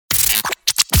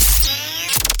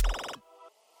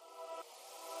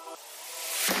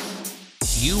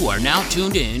You are now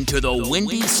tuned in to the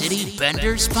Windy City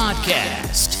Benders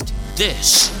podcast.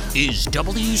 This is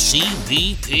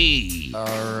WCVP.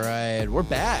 All right, we're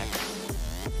back.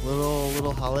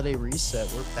 Little holiday reset.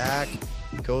 We're back.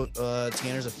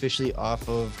 Tanner's officially off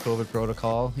of COVID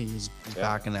protocol. He's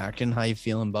back in action. How you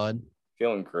feeling, bud?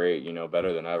 Feeling great,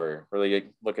 better than ever. Really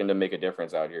looking to make a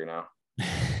difference out here now.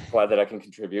 Glad that I can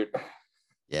contribute.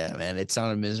 Yeah, man, it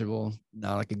sounded miserable.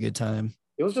 Not like a good time.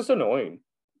 It was just annoying.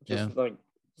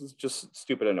 Just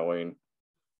Stupid annoying.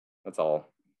 That's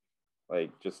all.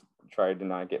 Just tried to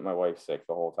not get my wife sick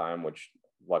the whole time, which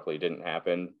luckily didn't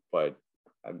happen. But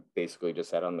I basically just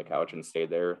sat on the couch and stayed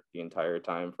there the entire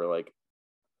time for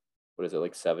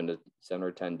 7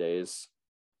 or 10 days.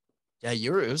 Yeah,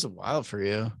 it was a while for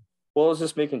you. Well, I was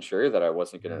just making sure that I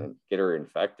wasn't going to get her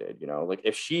infected,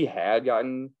 if she had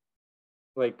gotten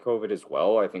COVID as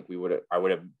well, I think I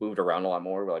would have moved around a lot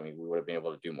more. But we would have been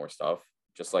able to do more stuff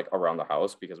just around the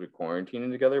house because we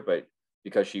quarantined together. But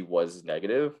because she was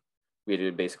negative, we had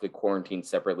to basically quarantine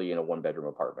separately in a 1-bedroom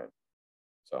apartment.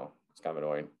 So it's kind of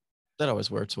annoying. That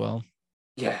always works well.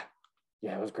 Yeah,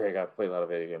 it was great. I got to play a lot of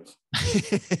video games.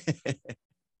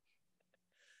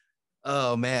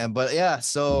 Oh man, but yeah,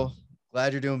 so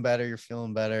glad you're doing better. You're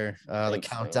feeling better. The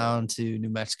countdown to New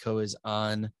Mexico is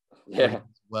on. Yeah.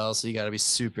 Well, so you got to be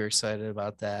super excited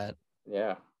about that.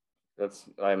 Yeah,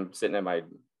 I'm sitting at my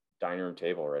dining room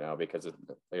table right now because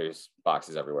there's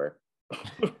boxes everywhere.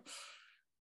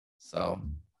 So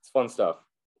it's fun stuff.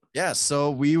 Yeah,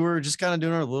 so we were just kind of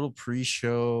doing our little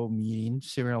pre-show meeting,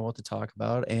 figuring out what to talk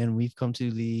about, and we've come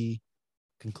to the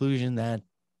conclusion that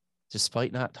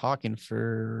despite not talking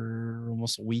for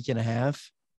almost a week and a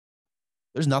half,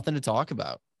 there's nothing to talk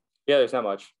about. Yeah, there's not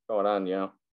much going on,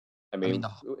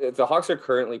 the Hawks are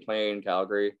currently playing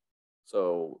Calgary,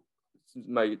 so it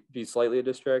might be slightly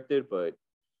distracted, but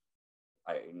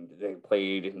they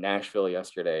played Nashville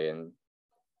yesterday, and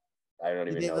I don't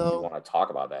even know if you want to talk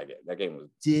about that game. That game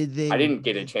was. I didn't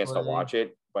get a chance to watch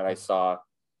it, but I saw.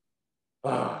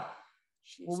 Well,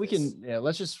 we can. Yeah,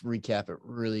 let's just recap it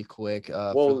really quick.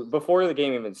 Before the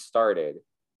game even started,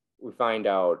 we find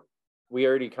out we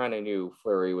already kind of knew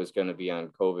Fleury was going to be on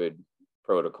COVID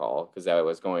protocol because that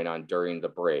was going on during the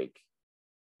break,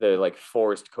 the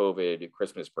forced COVID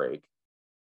Christmas break,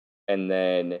 and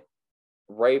then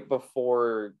right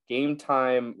before game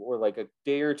time or a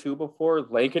day or two before,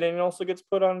 Lankinen also gets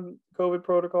put on COVID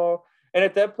protocol. And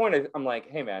at that point, I'm like,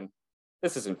 hey man,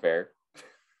 this isn't fair.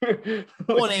 1A,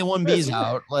 1B's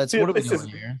out. What are we doing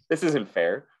here? This isn't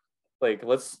fair.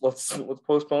 Let's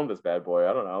postpone this bad boy.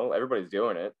 I don't know. Everybody's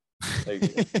doing it.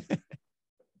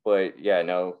 But yeah,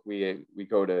 no, we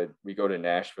go to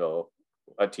Nashville,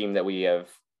 a team that we have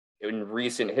in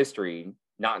recent history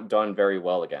not done very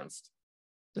well against.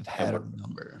 They've had a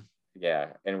number.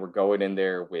 Yeah, and we're going in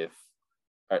there with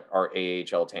our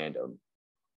AHL tandem.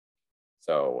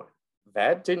 So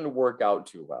that didn't work out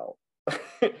too well.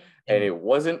 And it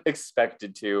wasn't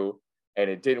expected to, and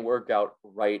it didn't work out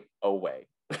right away.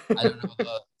 I don't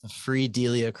know. The free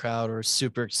Delia crowd were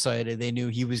super excited. They knew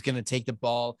he was going to take the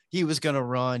ball. He was going to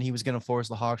run. He was going to force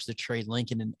the Hawks to trade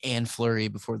Lankinen and Fleury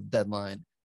before the deadline.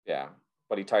 Yeah,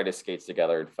 but he tied his skates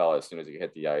together and fell as soon as he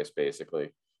hit the ice,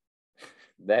 basically.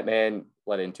 That man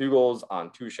let in 2 goals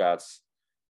on 2 shots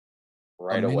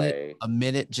away.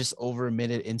 Just over a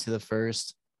minute into the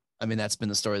first. That's been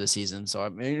the story of the season. So,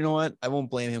 you know what? I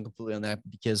won't blame him completely on that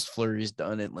because Fleury's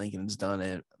done it. Lincoln's done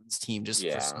it. This team just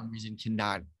for some reason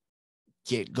cannot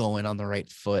get going on the right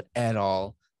foot at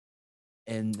all.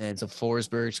 And then so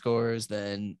Forsberg scores.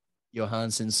 Then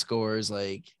Johansson scores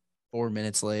 4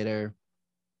 minutes later.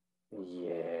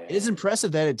 Yeah. It is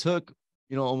impressive that it took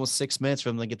almost 6 minutes for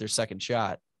them to get their second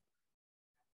shot.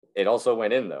 It also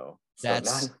went in though. So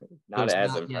that's not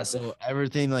as impressive. Yeah, so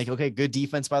everything okay, good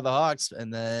defense by the Hawks,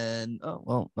 and then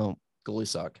goalie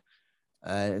suck.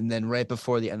 And then right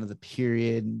before the end of the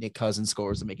period, Nick Cousins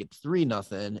scores to make it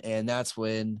 3-0, and that's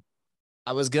when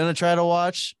I was gonna try to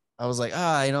watch. I was like,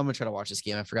 I'm gonna try to watch this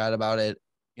game. I forgot about it.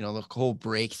 The whole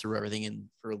break threw everything in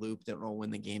for a loop. Don't know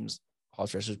when the game's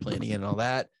Hawks was playing again and all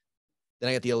that. Then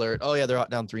I get the alert. Oh, yeah, they're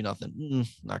down 3-0.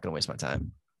 Not going to waste my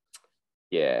time.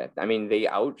 Yeah, they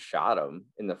outshot them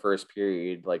in the first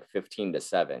period,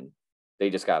 15-7.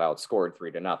 They just got outscored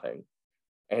 3-0.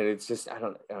 And it's just, I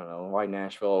don't know why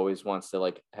Nashville always wants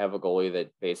to have a goalie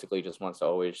that basically just wants to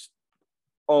always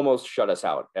almost shut us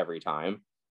out every time.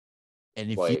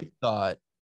 And if you thought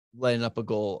letting up a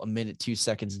goal a minute, 2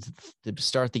 seconds to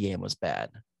start the game was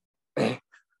bad,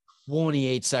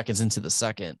 28 seconds into the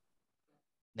second,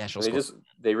 National They score.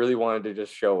 they really wanted to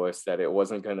just show us that it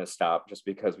wasn't going to stop just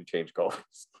because we changed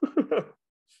goalies.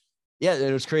 Yeah,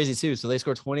 it was crazy too. So they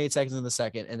scored 28 seconds in the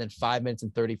second, and then 5 minutes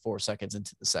and 34 seconds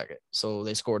into the second. So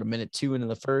they scored a minute 2 into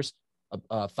the first,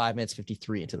 5 minutes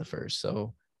 53 into the first.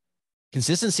 So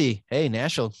consistency. Hey,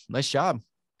 Nashville, nice job.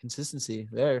 Consistency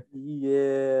there.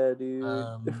 Yeah, dude.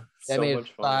 That So made much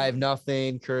it fun.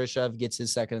 5-0. Kurashev gets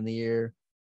his second in the year.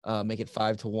 Make it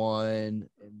 5-1. And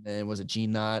then was it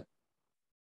Ginot?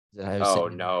 Is that how you say Oh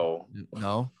it? no,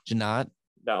 No, Ginot.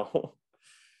 no,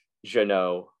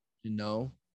 Jeannot.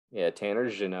 No. Yeah, Tanner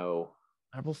Jeannot.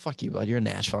 Well, fuck you, bud. You're in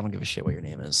Nashville. I don't give a shit what your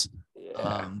name is.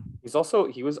 Yeah,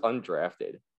 he was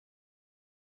undrafted.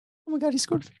 Oh my god, he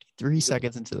scored 53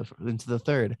 seconds into the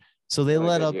third. So they Had a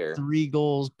let good up year. 3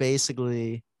 goals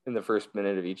basically. In the first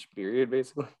minute of each period,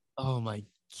 basically. Oh my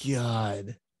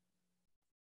god.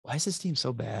 Why is this team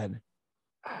so bad?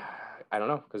 I don't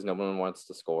know, because no one wants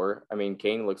to score. I mean,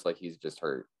 Kane looks like he's just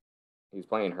hurt. He's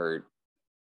playing hurt.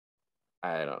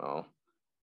 I don't know.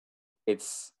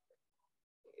 It's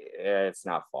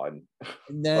not fun.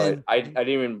 And then But I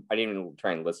didn't even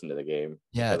try and listen to the game.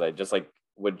 Yeah. Because I just like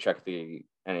would check the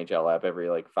NHL app every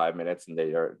like 5 minutes, and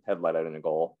they had let out in a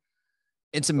goal.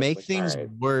 And to make like, things all right.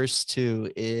 worse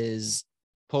too is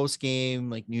post game,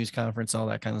 like news conference, all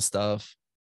that kind of stuff.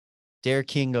 Derek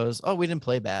King goes, "Oh, we didn't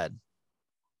play bad."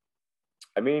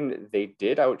 I mean, they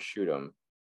did outshoot him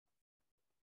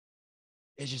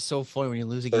It's just so funny when you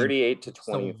lose a game 38 to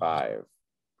 25.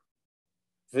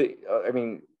 I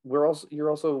mean, you're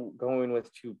also going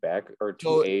with two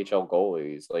AHL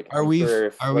goalies. Like, Are I'm we sure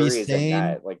if are we Fleury is in saying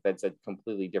net, like that's a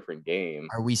completely different game.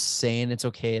 are we saying it's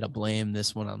okay to blame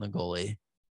this one on the goalie?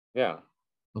 Yeah.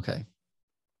 Okay.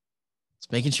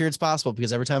 It's making sure it's possible,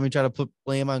 because every time we try to put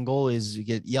blame on goalies, you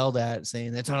get yelled at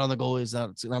saying that's not on the goalie. It's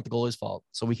not the goalie's fault.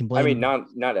 So we can blame. I mean,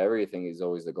 not everything is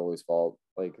always the goalie's fault.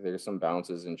 Like, there's some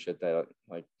bounces and shit that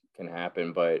like can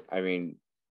happen, but I mean,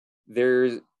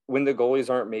 when the goalies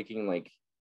aren't making like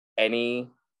any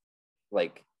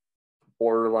like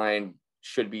borderline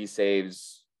should be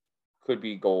saves, could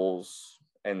be goals,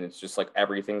 and it's just like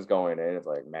everything's going in. It's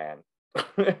like, man,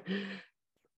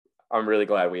 I'm really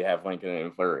glad we have Lincoln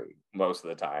and Fleury most of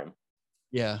the time.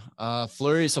 Yeah.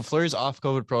 Fleury. So Fleury's off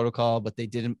COVID protocol, but they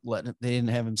didn't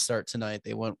have him start tonight.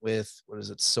 They went with, what is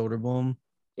it, Soderblom?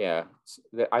 Yeah,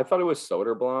 I thought it was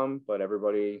Soderblom, but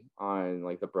everybody on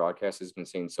like the broadcast has been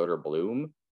saying Soderbloom.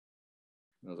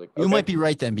 I was like, You okay. might be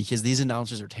right then, because these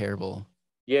announcers are terrible.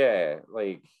 Yeah,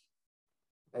 like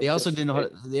they also didn't know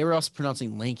they were also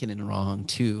pronouncing Lankinen wrong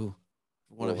too.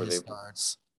 One of his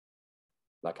starts.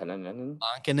 Lankinen?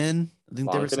 Lankinen? I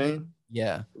think they were saying.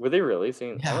 Yeah. Were they really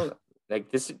saying? Yeah. I don't know.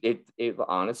 Like this, it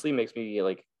honestly makes me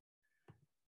like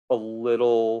a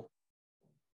little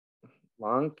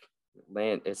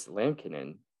It's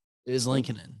Lankinen. It is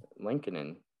Lankinen.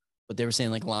 Lankinen. But they were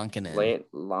saying like Lankinen.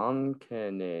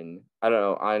 Lankinen. I don't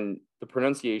know. On the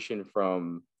pronunciation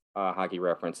from Hockey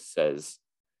Reference says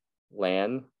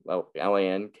Lan,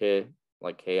 L-A-N-K,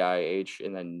 like K-I-H,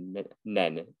 and then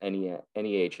Nen,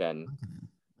 N-E-H-N.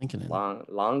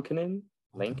 Lankinen.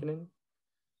 Lankinen.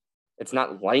 It's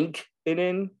not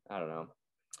Lankinen. I don't know.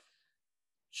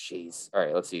 Jeez. All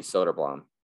right, let's see. Soderblom.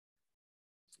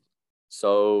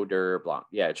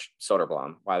 Yeah, it's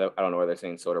Soderblom. Why? I don't know why they're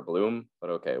saying Soderbloom, but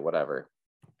okay, whatever.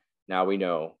 Now we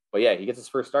know. But yeah, he gets his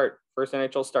first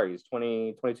NHL start. He's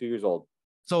 22 years old.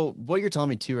 So what you're telling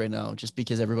me too right now, just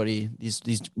because everybody, these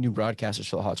new broadcasters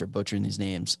for the Hawks are butchering these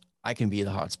names, I can be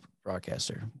the Hawks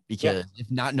broadcaster, because if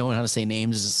not knowing how to say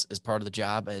names is part of the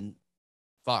job, and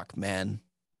fuck, man.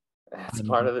 It's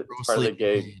part of the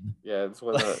gig. Yeah, it's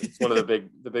one of the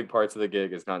big parts of the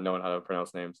gig is not knowing how to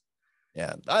pronounce names.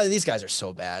 Yeah, these guys are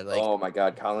so bad. Like, oh my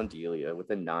God, Colin Delia with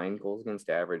a 9 goals against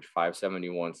average,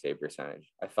 .571 save percentage.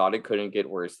 I thought it couldn't get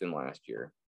worse than last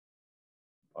year,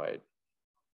 but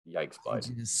yikes, bud.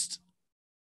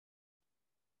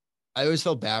 I always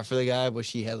felt bad for the guy.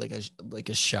 Wish he had like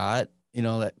a shot,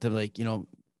 that to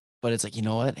but it's like, you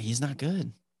know what? He's not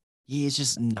good. He is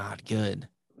just not good.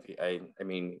 I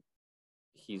mean,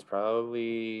 he's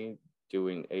probably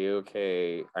doing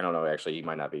A-okay. I don't know. Actually, he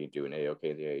might not be doing A-okay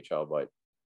in the AHL, but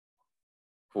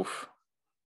oof.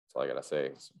 That's all I gotta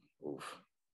say. Oof.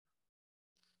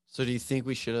 So, do you think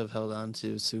we should have held on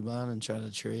to Subban and tried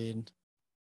to trade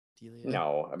Delia?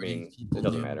 No, I mean, it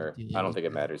doesn't matter. I don't think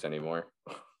it matters anymore.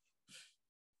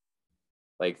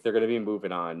 Like, they're gonna be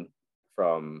moving on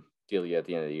from Delia at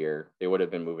the end of the year. They would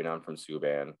have been moving on from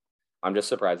Subban. I'm just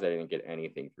surprised they didn't get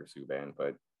anything through Subban,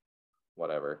 but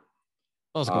whatever.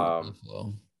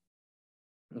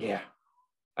 Yeah.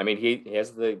 I mean, he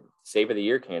has the save of the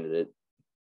year candidate.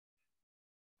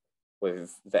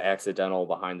 with the accidental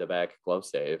behind the back glove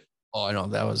save. Oh, I know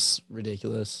that was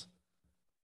ridiculous.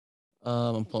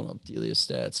 I'm pulling up Delia's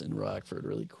stats in Rockford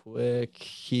really quick.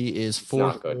 He is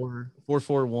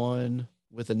 4.41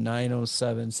 with a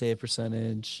 907 save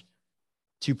percentage,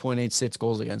 2.86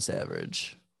 goals against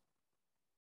average.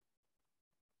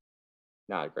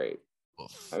 Not great.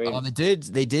 I mean,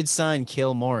 they did sign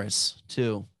Cale Morris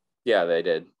too. Yeah, they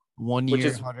did. 1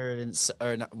 year,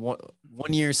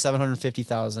 1 year,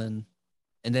 750,000,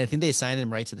 and then I think they signed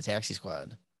him right to the taxi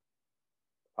squad.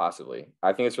 Possibly.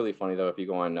 I think it's really funny though. If you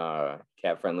go on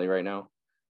Cap Friendly right now,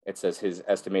 it says his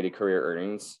estimated career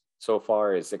earnings so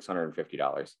far is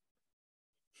 $650.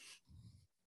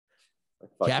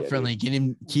 Cap Friendly,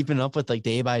 keeping up with like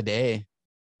day by day.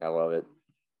 I love it.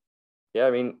 Yeah,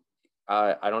 I mean,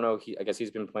 I don't know. I guess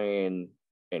he's been playing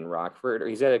in Rockford.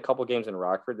 He's had a couple games in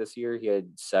Rockford this year. He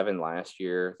had 7 last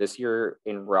year. This year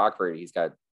in Rockford, he's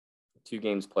got 2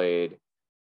 games played,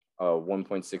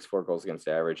 1.64 goals against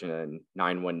average, and a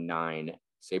 919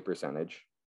 save percentage.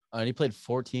 And he played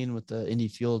 14 with the Indy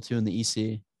Fuel too in the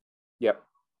EC. Yep.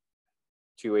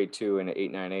 282 and an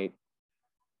 898.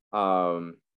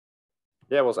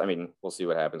 Yeah, we'll see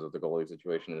what happens with the goalie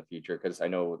situation in the future, because I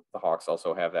know the Hawks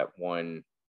also have that one.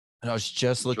 And I was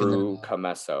just looking Drew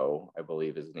Comesso, I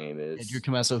believe his name is. Drew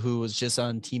Comesso, who was just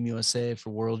on Team USA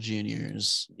for World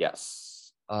Juniors.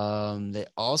 Yes. They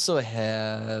also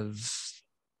have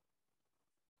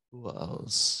who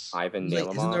else? Ivan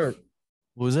Nalimov.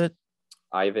 What was it?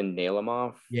 Ivan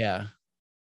Nalimov. Yeah.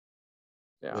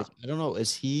 Yeah. Which, I don't know.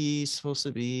 Is he supposed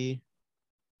to be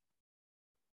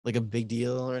like a big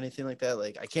deal or anything like that?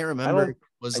 Like I can't remember.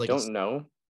 I don't know.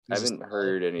 I haven't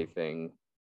heard anything.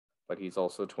 But he's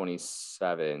also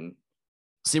 27.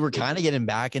 See, we're kind of getting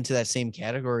back into that same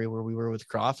category where we were with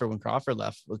Crawford when Crawford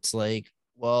left. It's like,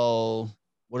 well,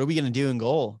 what are we going to do in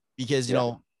goal? Because, you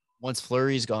know, once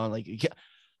Fleury's gone, like,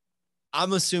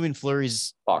 I'm assuming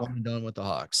Fleury's one and done with the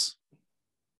Hawks,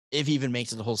 if he even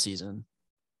makes it the whole season.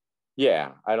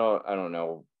 Yeah, I don't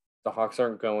know. The Hawks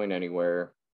aren't going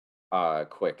anywhere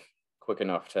quick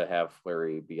enough to have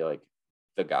Fleury be like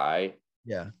the guy.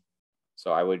 Yeah.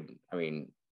 So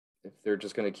if they're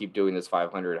just going to keep doing this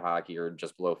 500 hockey or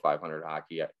just below 500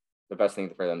 hockey, the best thing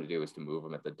for them to do is to move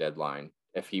him at the deadline.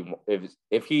 If he's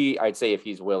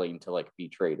willing to like be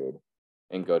traded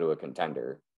and go to a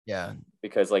contender. Yeah.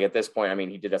 Because like at this point,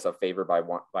 he did us a favor by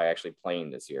actually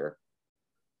playing this year,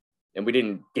 and we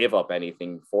didn't give up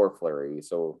anything for Fleury.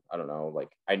 So I don't know,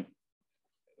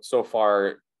 so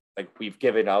far, like we've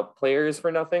given up players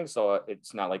for nothing. So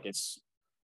it's not like it's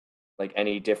like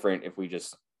any different if we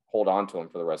just hold on to him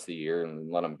for the rest of the year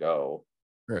and let him go.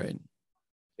 Right.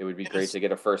 It would be great to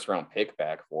get a first round pick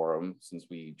back for him, since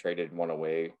we traded one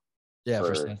away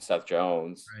for Seth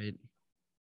Jones. Right.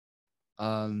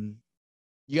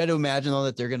 You got to imagine though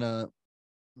that they're going to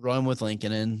run with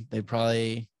Lincoln, and they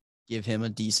probably give him a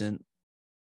decent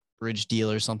bridge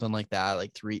deal or something like that.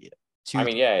 Like 2. He's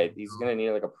going to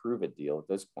need like a prove it deal at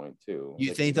this point too.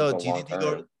 You think though,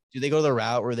 do they go the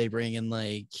route where they bring in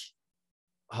like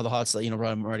how the Hawks,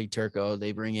 brought in Marty Turco,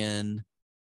 they bring in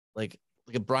like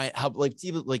a Brian, like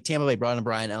Tampa Bay brought in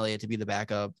Brian Elliott to be the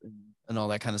backup and all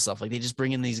that kind of stuff. Like they just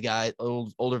bring in these guys,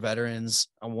 older veterans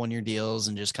on 1-year deals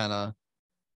and just kind of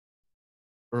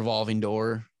revolving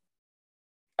door.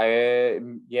 But I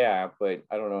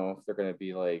don't know if they're going to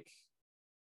be like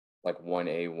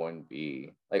 1A,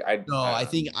 1B.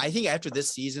 I think after this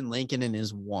season, Lincoln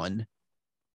is 1.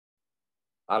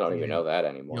 I don't even know that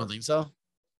anymore. You don't think so?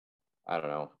 I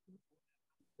don't know.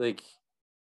 Like,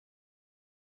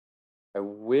 I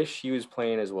wish he was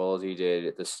playing as well as he did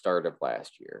at the start of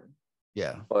last year.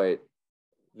 Yeah. But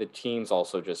the team's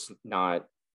also just not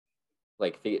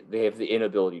like they have the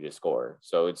inability to score.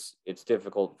 So it's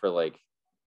difficult for like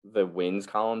the wins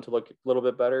column to look a little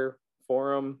bit better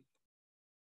for him.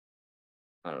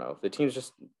 I don't know. The team's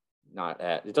just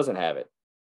it doesn't have it.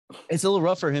 It's a little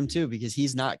rough for him too, because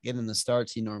he's not getting the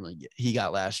starts he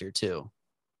got last year too.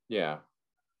 Yeah.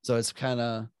 So it's kind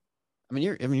of,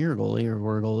 you're a goalie or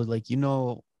we're a goalie. Like,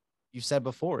 you said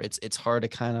before, it's hard to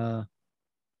kind of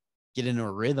get into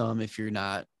a rhythm if you're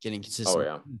not getting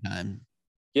consistent time.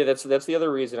 Yeah, that's the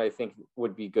other reason I think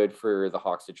would be good for the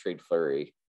Hawks to trade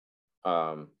Fleury,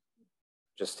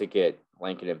 just to get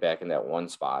Lankinen back in that 1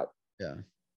 spot. Yeah.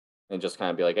 And just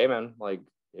kind of be like, hey man, like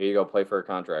here you go, play for a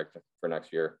contract for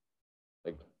next year.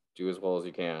 Like do as well as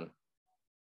you can.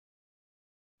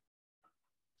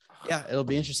 Yeah, it'll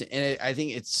be interesting. And I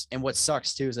think and what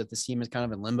sucks too is that this team is kind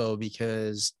of in limbo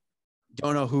because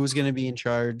don't know who's going to be in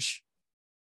charge,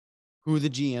 who the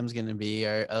GM's going to be,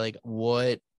 or like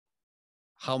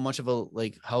how much of a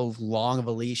how long of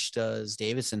a leash does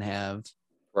Davidson have?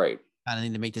 Right. Kind of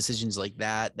need to make decisions like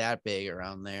that big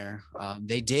around there.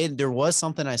 There was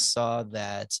something I saw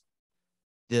that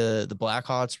the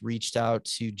Blackhawks reached out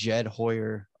to Jed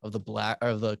Hoyer of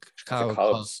the Chicago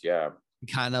Cubs. Yeah.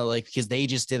 Kind of like, because they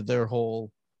just did their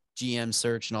whole GM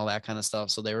search and all that kind of stuff.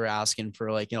 So they were asking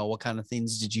for like, what kind of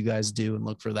things did you guys do and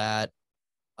look for that.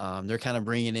 They're kind of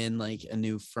bringing in like a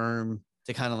new firm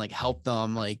to kind of like help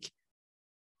them like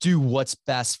do what's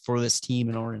best for this team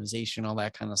and organization, all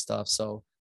that kind of stuff. So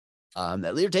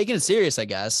that they're taking it serious, I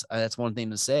guess. That's one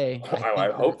thing to say. I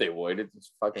hope they would.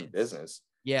 It's fucking business.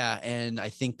 Yeah. And I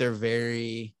think they're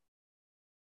very,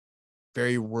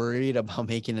 very worried about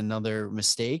making another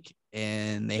mistake,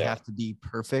 and they have to be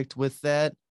perfect with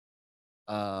that.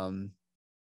 Oh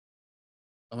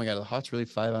my God, the Hawks really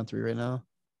 5-on-3 right now.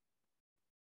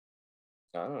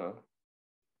 I don't know.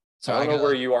 So I don't know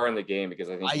where you are in the game, because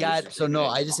I think I'm just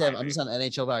on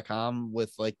NHL.com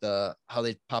with like how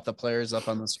they pop the players up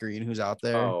on the screen who's out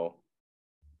there. Oh,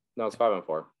 no, it's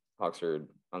 5-4. Hawks are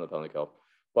on the penalty kill,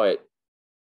 but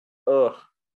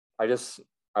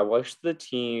I wish the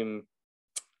team.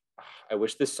 I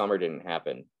wish this summer didn't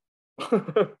happen,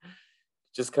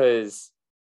 just because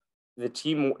the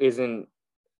team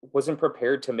wasn't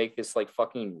prepared to make this like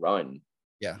fucking run.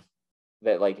 Yeah,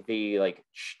 that like they like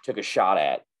took a shot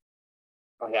at.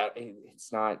 Yeah,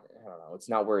 it's not. I don't know. It's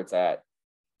not where it's at.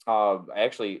 I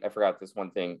forgot this one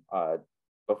thing.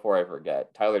 Before I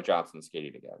forget, Tyler Johnson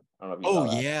skating again. I don't know if you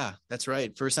saw that. Yeah, that's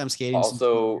right. First time skating.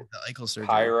 Also, since the ankle surgery.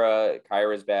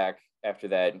 Kyra's back after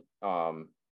that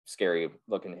scary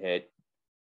looking hit.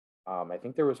 I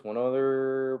think there was one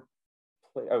other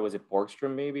play. Was it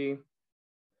Borgstrom maybe?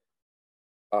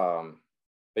 But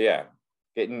yeah,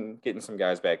 getting some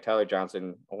guys back. Tyler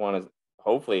Johnson, I want to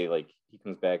hopefully like he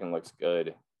comes back and looks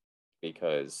good,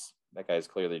 because that guy's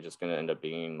clearly just going to end up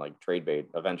being like trade bait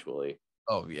eventually.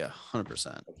 Oh yeah,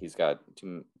 100%. He's got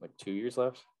 2 years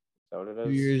left. Is that what it is?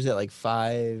 2 years at like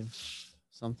 5,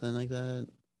 something like that.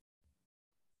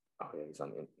 Oh yeah, he's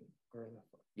on the.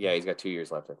 Yeah, he's got 2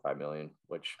 years left at $5 million.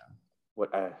 Which,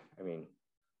 I mean,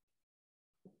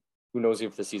 who knows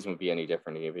if the season would be any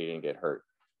different if he didn't get hurt,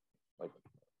 like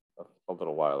a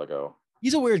little while ago.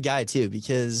 He's a weird guy too,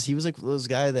 because he was like those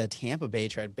guys that Tampa Bay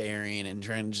tried burying and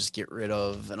trying to just get rid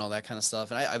of and all that kind of stuff.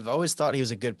 And I've always thought he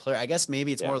was a good player. I guess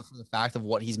maybe it's more for the fact of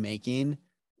what he's making.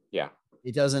 Yeah,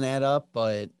 it doesn't add up,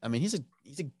 but I mean, he's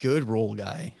a good role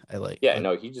guy. I like. Yeah,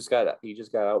 no, he just got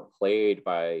outplayed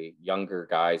by younger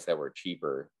guys that were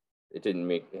cheaper. It didn't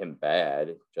make him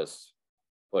bad. Just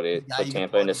put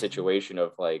Tampa in a situation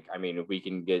of like, I mean, if we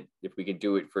can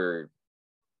do it for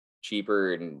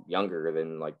cheaper and younger,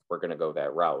 then like we're gonna go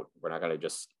that route. We're not gonna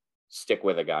just stick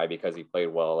with a guy because he played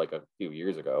well like a few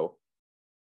years ago.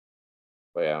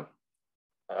 But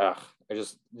yeah,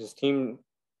 this team,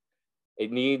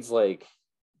 it needs like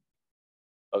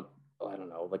I don't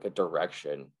know, like a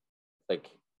direction, like.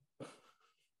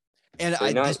 And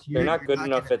they're not good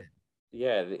enough at.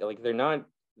 Yeah, like they're not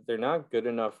good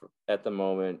enough at the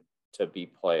moment to be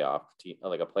playoff team,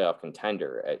 like a playoff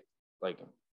contender, at like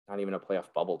not even a playoff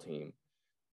bubble team,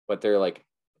 but they're like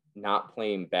not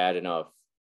playing bad enough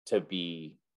to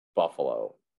be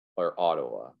Buffalo or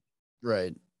Ottawa.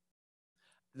 Right.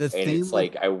 It's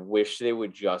like, I wish they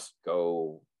would just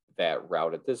go that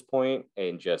route at this point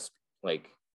and just like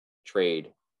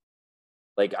trade.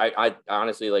 Like I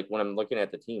honestly, like when I'm looking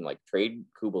at the team, like trade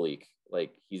Kubalik.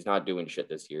 Like he's not doing shit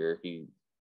this year.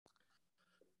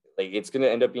 It's gonna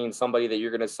end up being somebody that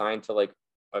you're gonna sign to like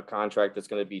a contract that's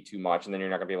gonna be too much, and then you're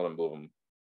not gonna be able to move him.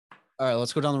 All right,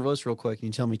 let's go down the list real quick. Can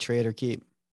you tell me trade or keep?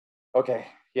 Okay,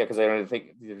 yeah, because I don't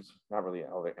think there's not really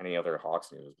any other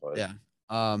Hawks news, but yeah.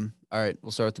 All right,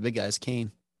 we'll start with the big guys.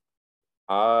 Kane.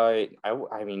 I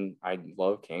mean, I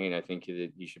love Kane. I think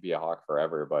he should be a Hawk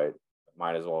forever, but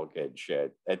might as well get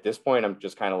shit. At this point, I'm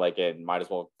just kind of like in might as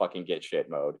well fucking get shit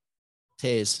mode.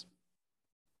 Taze.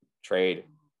 Trade.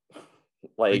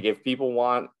 Like, if people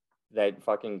want that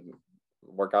fucking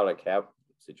work out a cap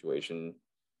situation,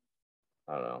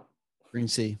 I don't know.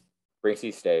 Brinksy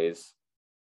stays.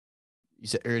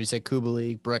 You already said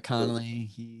Kubalik, Brett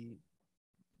Connolly,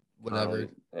 whatever.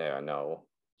 Yeah, I know.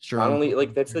 Sure. Connolly,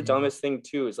 like, that's the dumbest thing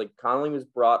too. Is like Connolly was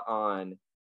brought on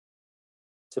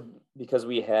because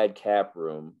we had cap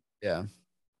room. Yeah.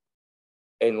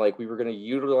 And like we were going to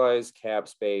utilize cap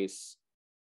space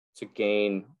to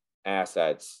gain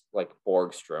assets like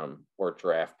Borgstrom or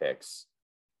draft picks.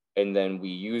 And then we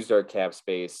used our cap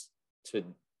space to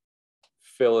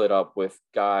fill it up with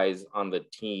guys on the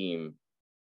team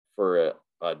for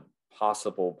a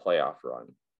possible playoff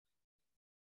run.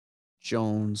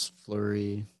 Jones,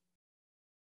 Fleury.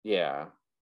 Yeah.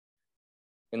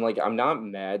 And like, I'm not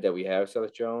mad that we have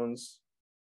Seth Jones.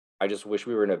 I just wish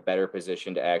we were in a better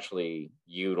position to actually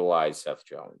utilize Seth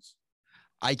Jones.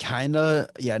 I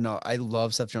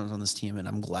love Seth Jones on this team, and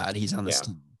I'm glad he's on this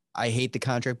team. I hate the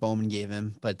contract Bowman gave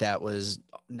him, but that was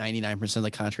 99% of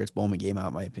the contracts Bowman gave out,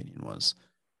 in my opinion, was.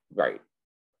 Right.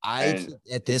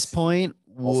 At this point,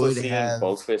 would have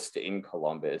Boqvist in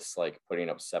Columbus, like putting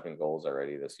up 7 goals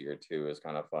already this year too, is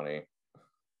kind of funny.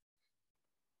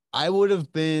 I would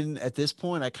have been at this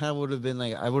point. I kind of would have been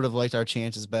like, I would have liked our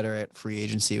chances better at free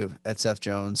agency at Seth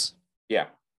Jones. Yeah,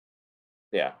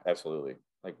 absolutely.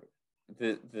 Like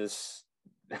this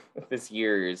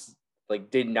year is like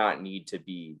did not need to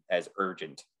be as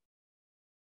urgent.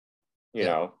 You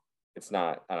know, it's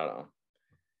not. I don't know.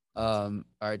 All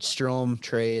right, Strome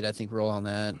trade. I think roll on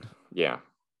that. Yeah,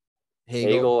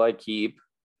 Hagel I keep.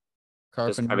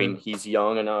 Carpenter. He's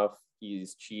young enough.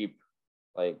 He's cheap.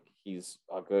 Like he's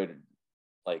a good,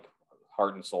 like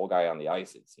heart and soul guy on the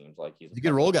ice. It seems like he's a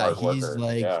good role guy.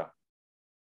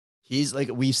 He's like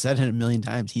we've said it a million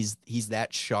times. He's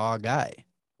that Shaw guy.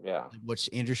 Yeah, which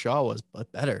Andrew Shaw was, but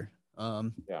better.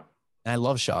 And I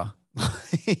love Shaw.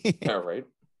 Yeah, right.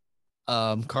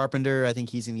 Carpenter, I think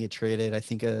he's gonna get traded. I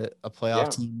think a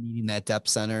playoff team needing that depth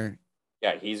center.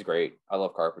 Yeah, he's great. I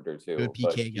love Carpenter too. Good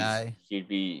PK guy. He'd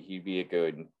be a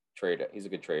good trade. He's a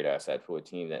good trade asset for a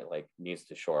team that like needs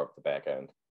to shore up the back end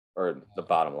or the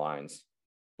bottom lines.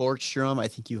 Borgstrom, I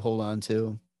think you hold on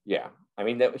to. Yeah, I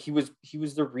mean that he was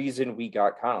the reason we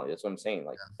got Connolly. That's what I'm saying.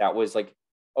 Like that was like,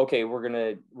 okay,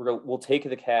 we'll take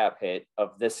the cap hit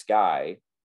of this guy,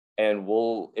 and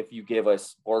if you give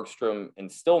us Borgstrom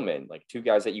and Stillman, like 2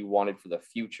 guys that you wanted for the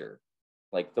future,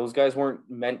 like those guys weren't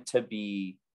meant to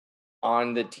be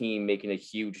on the team making a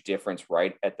huge difference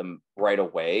right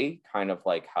away, kind of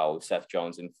like how Seth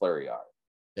Jones and Fleury are.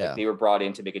 Yeah. Like they were brought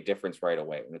in to make a difference right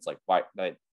away. And it's like, why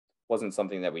that wasn't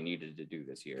something that we needed to do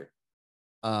this year.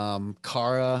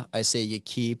 Kara, I say you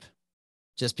keep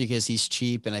just because he's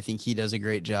cheap and I think he does a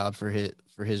great job for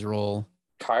his role.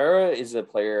 Kara is a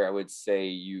player I would say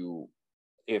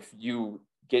if you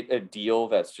get a deal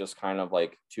that's just kind of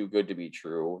like too good to be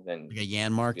true, then like a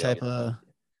Janmark type of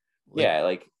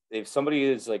like if somebody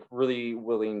is like really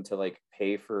willing to like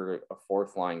pay for a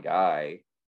 4th line guy,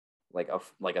 like a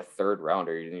 3rd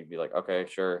rounder, you need to be like, okay,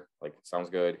 sure, like sounds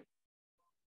good.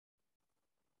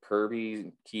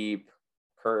 Kirby keep,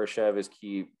 Kurashev is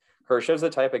keep. Kurashev's the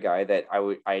type of guy that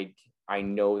I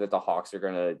know that the Hawks are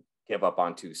gonna give up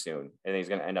on too soon, and he's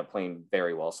gonna end up playing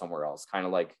very well somewhere else, kind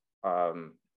of like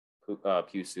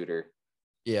Pius Suter.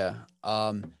 Yeah.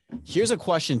 Here's a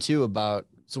question too about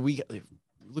we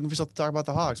looking for something to talk about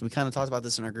the Hawks. We kind of talked about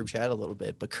this in our group chat a little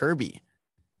bit, but Kirby.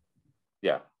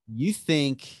 Yeah. You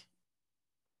think,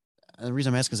 and the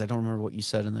reason I'm asking is I don't remember what you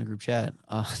said in the group chat.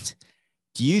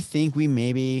 Do you think we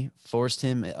maybe forced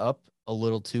him up a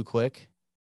little too quick?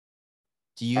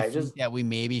 Do you think that we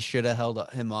maybe should have held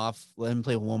him off, let him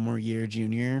play 1 more year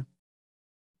junior?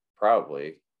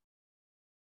 Probably.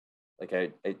 Like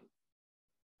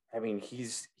I mean,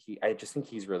 I just think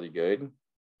he's really good.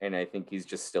 And I think he's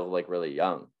just still like really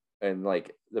young, and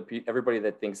like everybody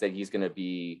that thinks that he's gonna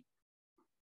be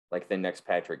like the next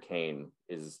Patrick Kane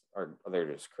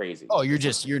they're just crazy. Oh,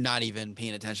 you're not even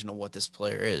paying attention to what this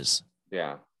player is.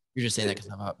 Yeah, you're just saying that because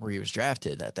of where he was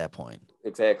drafted at that point.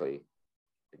 Exactly.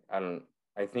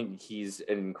 I think he's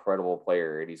an incredible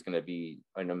player, and he's gonna be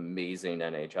an amazing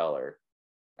NHLer.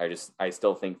 I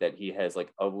still think that he has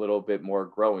like a little bit more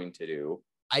growing to do.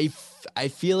 I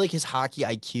feel like his hockey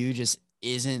IQ just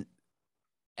isn't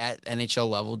at NHL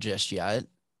level just yet.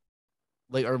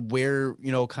 Like, or where,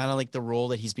 kind of like the role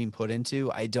that he's being put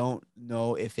into. I don't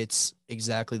know if it's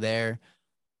exactly there.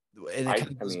 And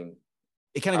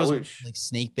it kind of goes like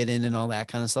snake bitten and all that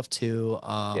kind of stuff too.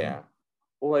 Yeah.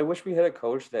 Well, I wish we had a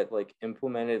coach that like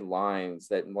implemented lines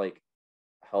that like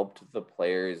helped the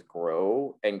players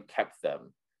grow and kept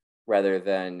them, rather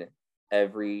than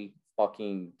every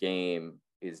fucking game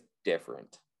is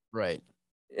different. Right.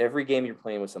 Every game you're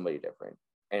playing with somebody different,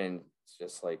 and it's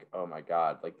just like, oh my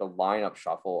god, like the lineup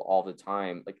shuffle all the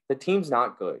time, like the team's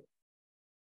not good.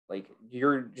 Like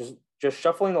you're just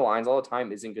shuffling the lines all the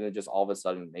time isn't going to just all of a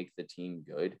sudden make the team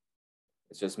good.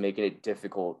 It's just making it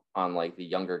difficult on like the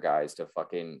younger guys to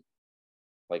fucking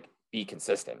like be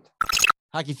consistent.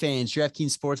 Hockey fans,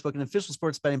 DraftKings Sportsbook, an official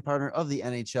sports betting partner of the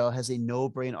NHL, has a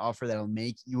no-brain offer that'll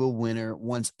make you a winner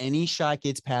once any shot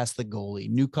gets past the goalie.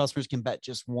 New customers can bet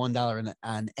just $1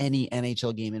 on any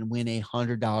NHL game and win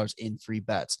 $100 in free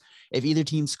bets. If either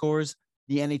team scores,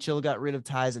 the NHL got rid of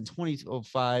ties in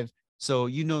 2005 So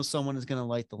someone is going to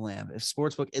light the lamp. If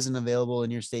Sportsbook isn't available in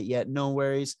your state yet, no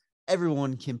worries.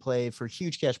 Everyone can play for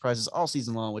huge cash prizes all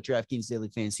season long with DraftKings Daily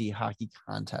Fantasy Hockey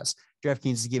Contest.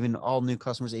 DraftKings is giving all new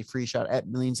customers a free shot at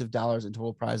millions of dollars in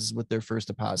total prizes with their first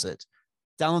deposit.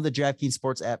 Download the DraftKings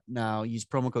Sports app now. Use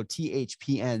promo code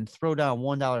THPN. Throw down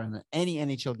 $1 on any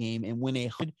NHL game and win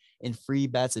 $100 in free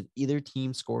bets if either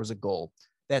team scores a goal.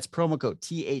 That's promo code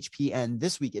THPN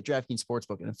this week at DraftKings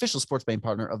Sportsbook, an official sports betting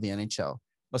partner of the NHL.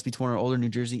 Must be 21 or older. New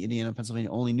Jersey, Indiana, Pennsylvania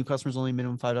only. New customers only.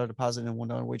 Minimum $5 deposit and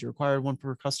 $1 wager required. One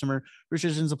per customer.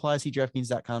 Restrictions apply. See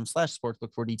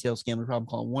DraftKings.com/sportsbook for details. Gambling problem?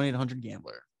 Call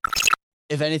 1-800-GAMBLER.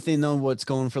 If anything, though, what's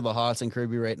going for the Hawks and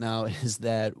Kirby right now is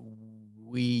that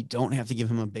we don't have to give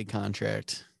him a big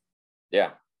contract.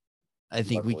 Yeah. I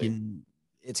think we can.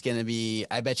 It's going to be,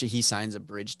 I bet you he signs a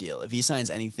bridge deal. If he signs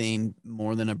anything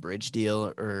more than a bridge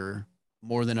deal or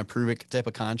more than a prove-it type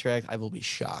of contract, I will be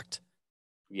shocked.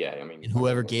 Yeah, I mean, and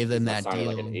whoever gave them that deal,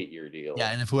 like an 8-year deal.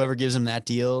 Yeah, and if whoever gives him that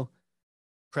deal,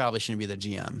 probably shouldn't be the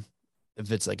GM.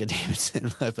 If it's like a Davidson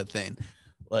type of thing,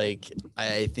 like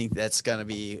I think that's gonna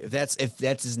be if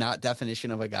that is not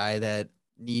definition of a guy that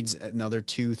needs another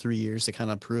 2-3 years to kind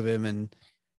of prove him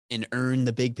and earn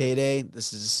the big payday.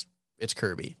 It's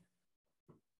Kirby.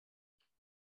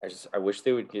 I wish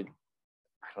they would get.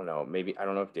 I don't know. Maybe I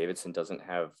don't know if Davidson doesn't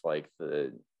have like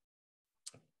the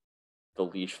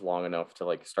leash long enough to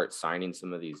like start signing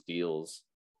some of these deals,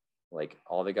 like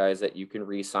all the guys that you can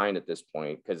re-sign at this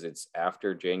point, because it's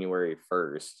after January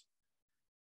 1st.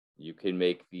 You can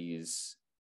make these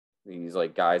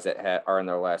like guys that are in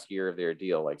their last year of their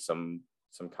deal, like some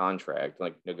contract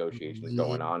like negotiations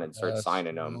going on, and start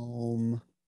signing them.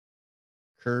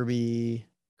 Kirby,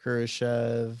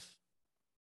 Kurashev.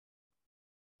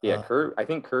 Yeah, I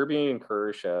think Kirby and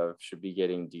Kurashev should be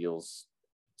getting deals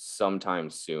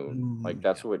sometime soon. Like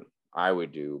that's what I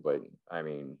would do. But I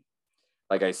mean,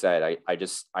 like I said,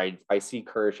 I see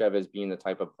Kurashev as being the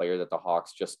type of player that the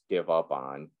Hawks just give up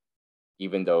on,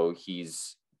 even though he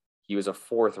was a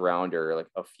 4th rounder like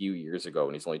a few years ago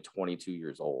and he's only 22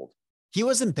 years old. He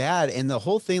wasn't bad. And the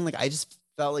whole thing, like I just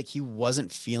felt like he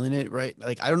wasn't feeling it, right?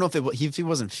 Like I don't know if he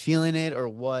wasn't feeling it or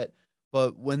what,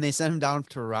 but when they sent him down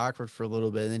to Rockford for a little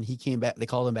bit and then he came back, they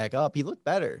called him back up, he looked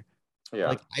better. Yeah.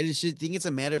 Like I just think it's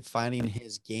a matter of finding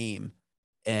his game,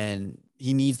 and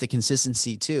he needs the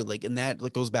consistency too. Like, and that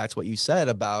goes back to what you said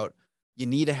about you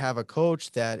need to have a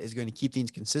coach that is going to keep things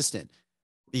consistent,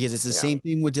 because it's the same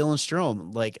thing with Dylan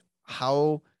Strome. Like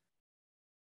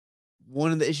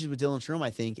one of the issues with Dylan Strome, I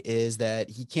think, is that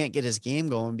he can't get his game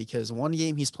going because one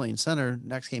game he's playing center,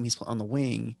 next game he's on the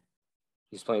wing.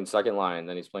 He's playing second line,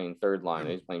 then he's playing third line,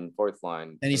 and he's playing fourth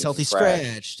line. And he's healthy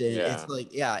scratched. And it's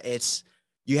like,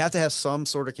 you have to have some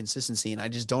sort of consistency. And I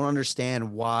just don't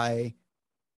understand why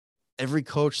every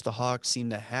coach the Hawks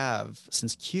seem to have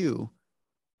since Q,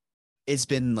 it's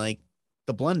been like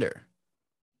the blender.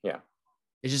 Yeah.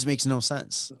 It just makes no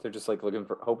sense. They're just like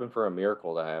hoping for a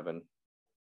miracle to happen.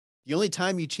 The only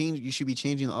time you should be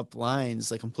changing up lines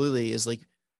like completely is like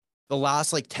the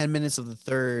last like 10 minutes of the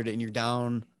third and you're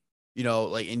down,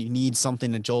 and you need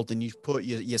something to jolt, and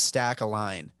you stack a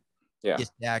line. Yeah. You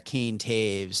stack Kane,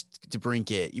 Taves,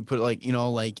 DeBrincat. You put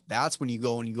that's when you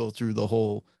go through the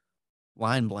whole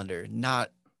line blender, not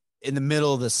in the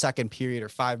middle of the second period or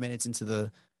 5 minutes into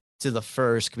the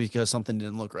first because something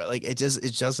didn't look right. Like it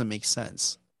doesn't make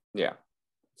sense. Yeah.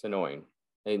 It's annoying.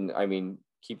 And I mean,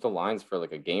 keep the lines for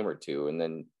like a game or two. And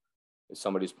then if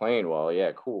somebody's playing well,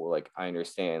 yeah, cool. Like I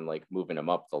understand like moving them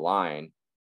up the line,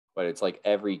 but it's like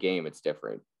every game it's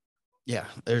different. Yeah.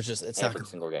 It's every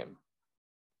single game.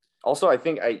 Also, I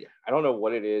think I don't know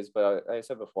what it is, but I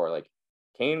said before, like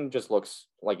Kane just looks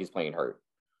like he's playing hurt.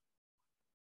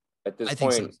 At this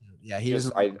point, so. Yeah, he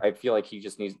doesn't. I feel like he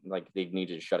just needs, like, they need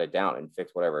to shut it down and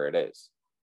fix whatever it is.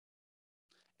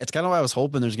 It's kind of why I was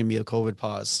hoping there's gonna be a COVID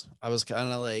pause. I was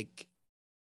kind of like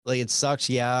it sucks.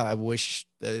 Yeah, I wish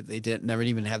that they never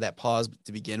even have that pause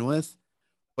to begin with,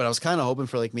 but I was kind of hoping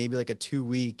for like maybe like a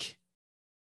 2-week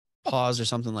pause or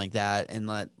something like that, and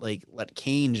let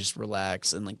Kane just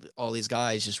relax and like all these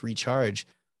guys just recharge.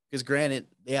 Because granted,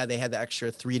 yeah, they had the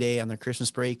extra 3-day on their Christmas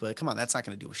break, but come on, that's not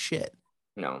going to do a shit.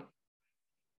 No.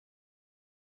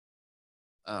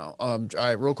 Oh, all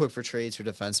right. Real quick for trades for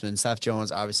defensemen, Seth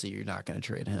Jones. Obviously, you're not going to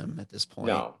trade him at this point.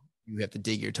 No, you have to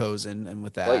dig your toes in, and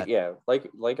with that,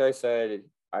 like I said,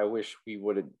 I wish we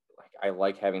would have. Like, I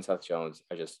like having Seth Jones.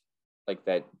 I just like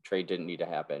that trade didn't need to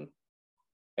happen,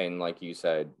 and like you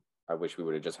said, I wish we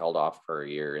would have just held off for a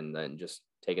year and then just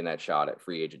taken that shot at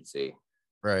free agency.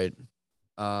 Right.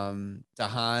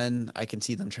 Dahan, I can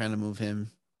see them trying to move him.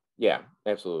 Yeah,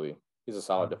 absolutely. He's a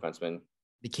solid defenseman.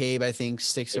 McCabe, I think,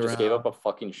 sticks They around. just gave up a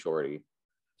fucking shorty.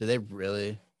 Did they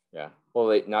really? Yeah. Well,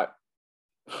 they not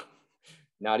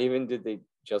even did they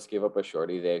just give up a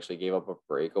shorty. They actually gave up a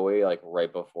breakaway like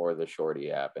right before the shorty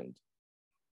happened.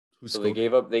 Who So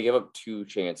scored? they gave up 2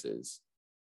 chances,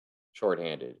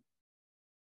 shorthanded.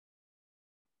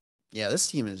 Yeah, this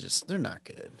team is they're not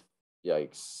good.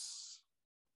 Yikes.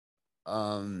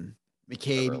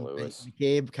 McCabe, Lewis.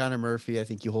 McCabe, Connor Murphy, I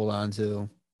think you hold on to.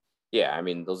 Yeah, I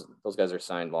mean those guys are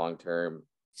signed long term.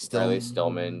 Riley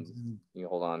Stillman, you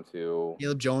hold on to.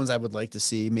 Caleb Jones, I would like to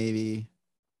see maybe.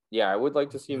 Yeah, I would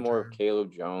like to see more of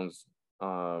Caleb Jones.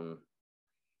 Yeah,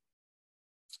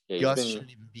 Gus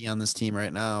shouldn't even be on this team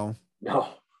right now. No.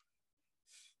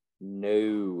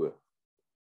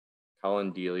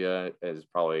 Colin Delia is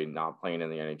probably not playing in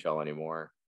the NHL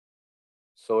anymore.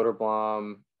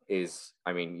 Soderblom is,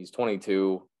 I mean, he's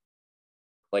 22.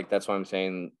 Like, that's what I'm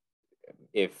saying.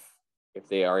 If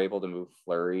they are able to move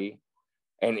Fleury,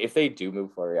 and if they do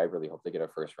move Fleury, I really hope they get a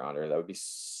first rounder. That would be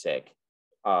sick.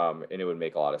 And it would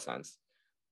make a lot of sense.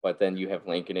 But then you have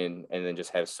Lincoln in, and then just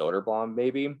have Soderblom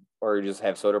maybe, or just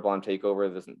have Soderblom take over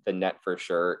the net for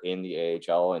sure in the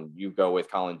AHL, and you go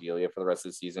with Colin Delia for the rest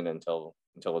of the season until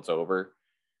it's over.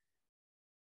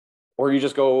 Or you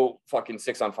just go fucking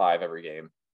 6-on-5 every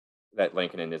game that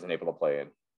Lincoln isn't able to play in.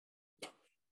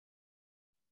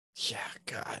 Yeah,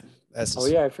 God.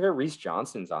 Yeah, I forgot Reese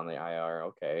Johnson's on the IR.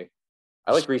 Okay.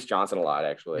 I like Reese Johnson a lot,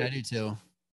 actually. Yeah, I do too.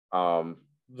 I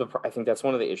think that's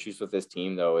one of the issues with this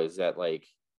team, though, is that, like,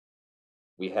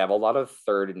 we have a lot of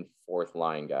third and fourth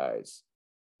line guys.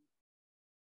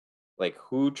 Like,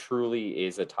 who truly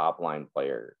is a top line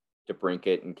player?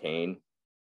 DeBrincat and Kane.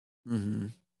 Mm-hmm.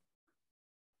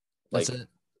 Like,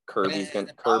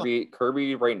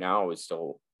 Kirby right now is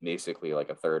still basically like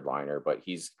a third liner, but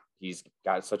he's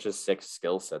got such a sick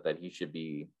skill set that he should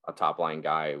be a top line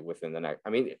guy within the next. I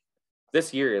mean,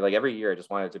 this year, like every year, I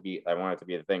want it to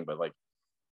be the thing, but like,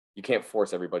 you can't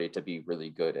force everybody to be really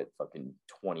good at fucking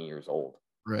 20 years old.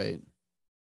 Right.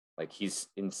 Like, he's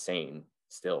insane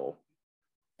still.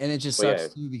 And it just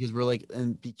sucks too, because we're like,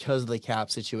 and because of the cap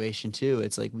situation too,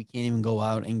 it's like we can't even go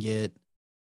out and get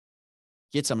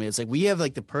somebody. It's like we have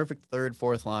like the perfect third,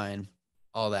 fourth line,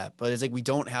 all that, but it's like we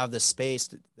don't have the space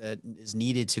that is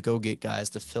needed to go get guys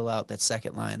to fill out that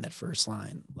second line, that first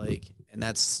line. Like, and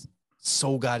that's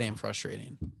so goddamn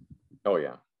frustrating. Oh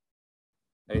yeah.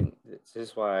 I mean, this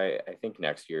is why I think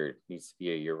next year needs to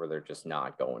be a year where they're just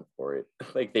not going for it.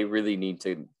 Like, they really need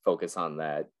to focus on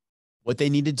that. What they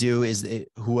need to do is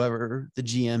whoever the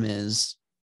GM is.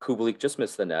 Kubalik just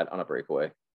missed the net on a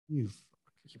breakaway. He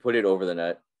put it over the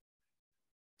net.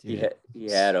 Dude, he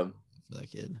had him. For that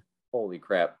kid. Holy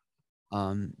crap.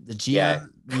 The GM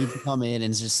needs to come in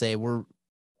and just say we're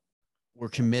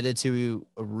committed to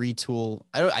a retool.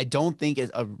 I don't think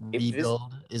a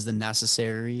rebuild is the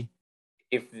necessary.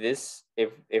 If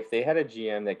they had a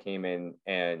GM that came in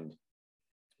and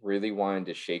really wanted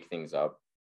to shake things up,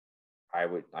 I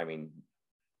wouldn't hate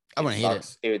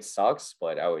it. It sucks,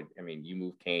 but you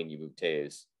move Kane, you move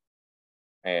Taves.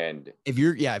 And if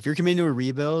you're committing to a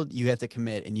rebuild, you have to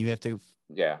commit, and you have to.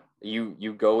 Yeah,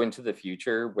 you go into the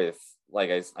future with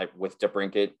with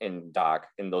DeBrincat and Doc,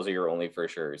 and those are your only for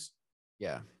sure's.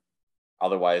 Yeah.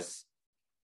 Otherwise,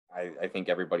 I think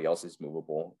everybody else is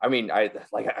movable. I mean, I'm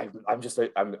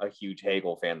a huge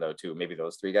Hagel fan though too. Maybe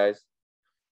those 3 guys.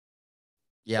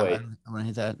 Yeah, I want to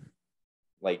hit that.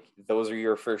 Like, those are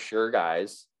your for sure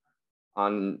guys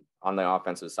on the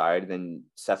offensive side. Then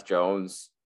Seth Jones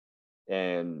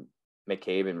and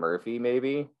McCabe and Murphy,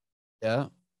 maybe. Yeah.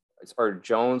 Or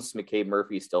Jones, McCabe,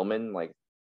 Murphy, Stillman. Like,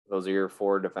 those are your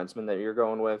 4 defensemen that you're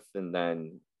going with. And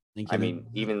then,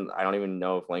 Lincoln, I don't even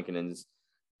know if Lincoln's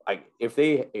like, if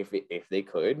they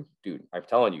could, dude, I'm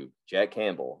telling you, Jack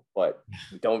Campbell, but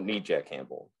we don't need Jack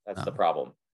Campbell. That's the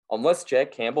problem. Unless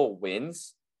Jack Campbell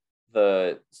wins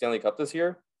the Stanley Cup this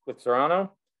year with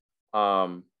Toronto,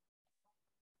 and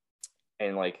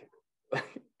like,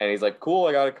 and he's like, cool,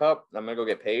 I got a cup, I'm gonna go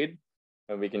get paid,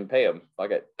 and we can pay him.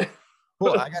 Fuck it.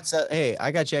 Cool.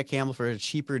 I got Jack Campbell for a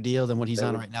cheaper deal than what he's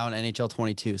on right now in NHL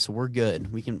 22, so we're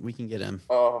good. We can get him.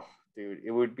 Oh, dude,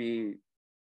 it would be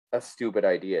a stupid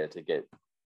idea to get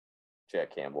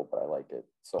Jack Campbell, but I like it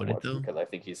so much because I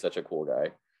think he's such a cool guy.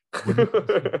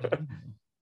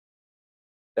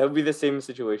 That would be the same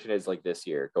situation as like this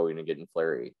year going and getting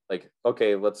Fleury. Like,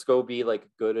 okay, let's go be like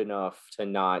good enough to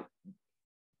not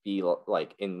be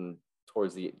like in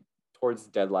towards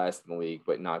dead last in the league,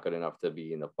 but not good enough to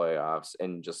be in the playoffs,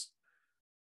 and just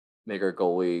make our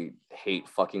goalie hate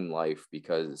fucking life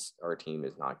because our team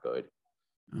is not good.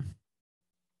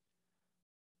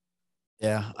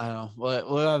 Yeah, I don't know.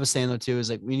 What I was saying though too is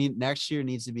like we need next year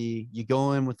needs to be you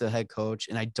go in with the head coach,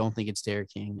 and I don't think it's Derek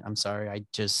King. I'm sorry, I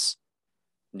just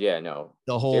Yeah, no.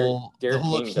 the Derek whole the Derek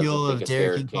whole King doesn't appeal think of it's Derek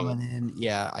Derek King King. coming in.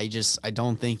 Yeah, I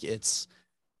don't think it's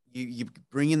you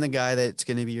bring in the guy that's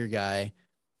going to be your guy.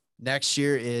 Next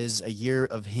year is a year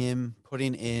of him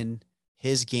putting in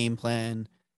his game plan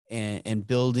and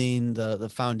building the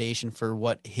foundation for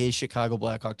what his Chicago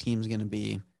Blackhawk team is going to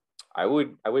be. I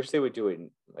wish they would do it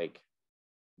like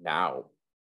now.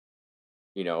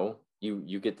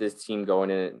 You get this team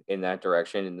going in that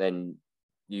direction, and then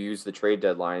you use the trade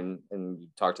deadline and you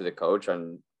talk to the coach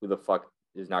on who the fuck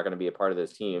is not going to be a part of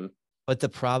this team. But the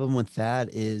problem with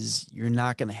that is you're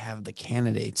not going to have the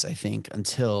candidates, I think,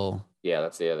 until Yeah,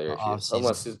 that's the other the issue.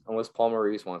 offseason. Unless Paul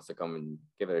Maurice wants to come and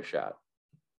give it a shot.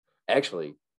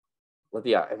 Actually, are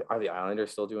the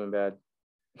Islanders still doing bad?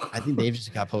 I think they've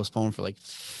just got postponed for like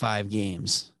 5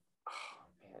 games. Oh,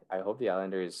 man, I hope the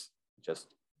Islanders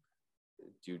just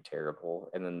do terrible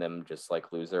and then them just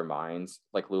like lose their minds.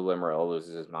 Like Lou Lamoriello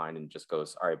loses his mind and just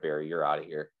goes, "All right, Barry, you're out of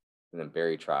here." And then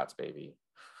Barry trots, baby.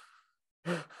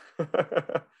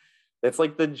 That's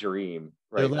like the dream,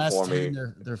 Their right? last For 10, me.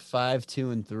 they're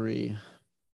 5-2-3,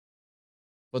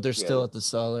 but they're Yeah. still at the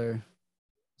cellar.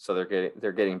 So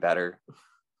they're getting better.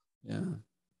 Yeah.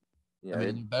 Yeah. I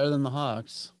mean, they're better than the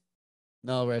Hawks.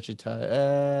 No, we're actually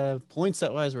tied. Points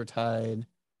set wise, we're tied.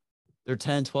 They're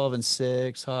 10, 12, and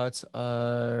 6. Hawks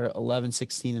are 11,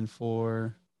 16, and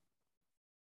 4.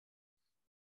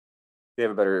 They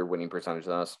have a better winning percentage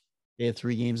than us. They have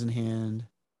 3 games in hand.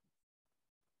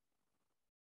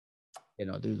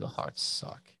 Dude, the Hawks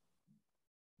suck.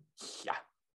 Yeah.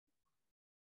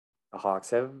 The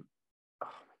Hawks have. Oh my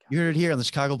God. You heard it here on the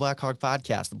Chicago Blackhawk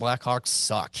podcast. The Blackhawks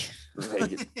suck.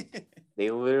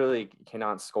 They literally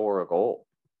cannot score a goal.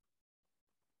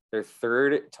 They're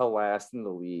third to last in the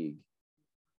league.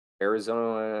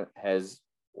 Arizona is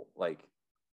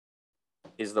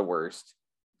the worst.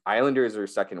 Islanders are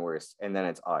second worst, and then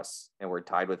it's us, and we're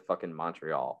tied with fucking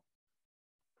Montreal.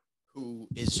 Who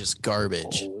is just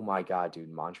garbage. Oh my God,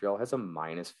 dude. Montreal has a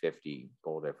 -50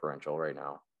 goal differential right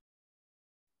now.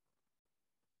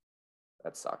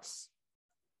 That sucks.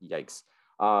 Yikes.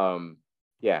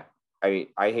 Yeah. I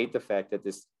hate the fact that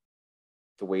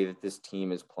the way that this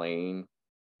team is playing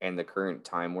and the current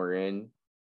time we're in,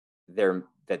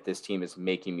 that this team is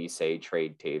making me say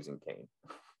trade Taves and Kane.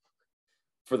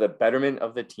 For the betterment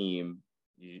of the team,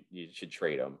 you should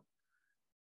trade them.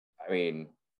 I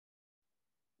mean,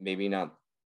 maybe not.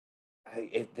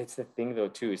 It's the thing though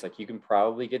too. It's like you can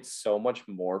probably get so much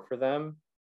more for them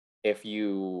if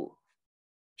you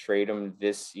trade them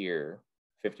this year,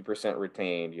 50%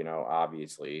 retained.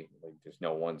 Obviously, like there's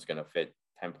no one's gonna fit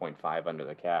 10.5 under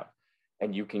the cap,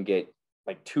 and you can get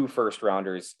like 2 first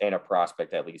rounders and a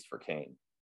prospect at least for Kane,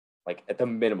 like at the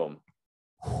minimum.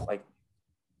 Like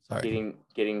Sorry.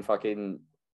 getting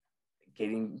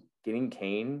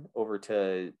Kane over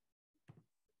to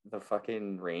the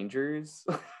fucking Rangers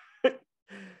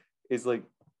is like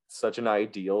such an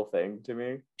ideal thing to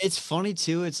me. It's funny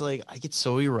too. It's like I get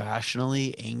so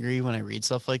irrationally angry when I read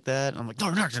stuff like that. I'm like, no,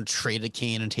 we're not gonna trade a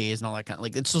Kane and Taves and all that kind of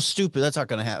like it's so stupid. That's not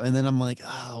gonna happen. And then I'm like,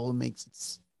 oh,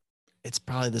 it's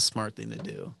probably the smart thing to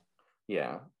do.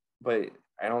 Yeah, but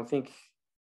I don't think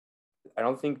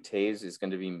Taves is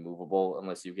going to be movable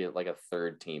unless you get like a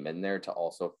third team in there to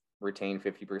also retain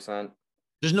 50%.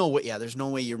 There's no way. Yeah, there's no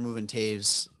way you're moving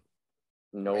Taves.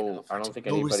 No, Right now I don't think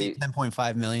no anybody. receipt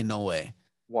 10.5 million. No way.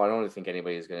 Well, I don't think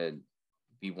anybody is going to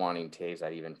be wanting Taves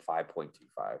at even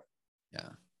 5.25. Yeah.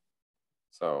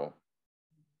 So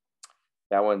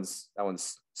that one's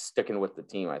sticking with the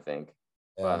team, I think.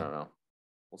 Yeah. But I don't know.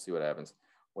 We'll see what happens.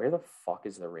 Where the fuck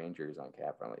is the Rangers on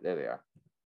cap friendly? There they are.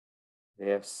 They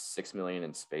have $6 million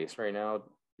in space right now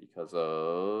because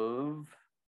of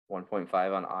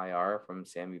 1.5 on IR from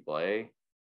Sammy Blais.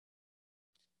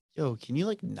 Yo, can you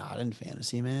like not in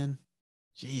fantasy, man?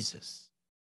 Jesus.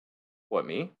 What,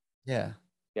 me? Yeah.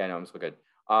 Yeah, no, I'm so good.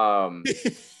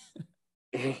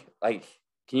 Like,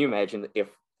 can you imagine if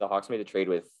the Hawks made a trade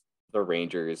with the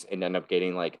Rangers and end up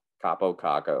getting like Capo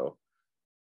Caco,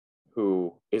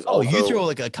 who is also you throw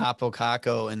like a Capo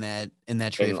Caco in that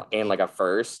trade and like a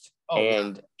first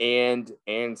yeah.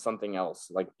 and something else,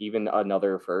 like even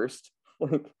another first.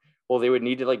 Like, well, they would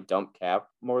need to like dump cap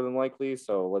more than likely.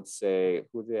 So let's say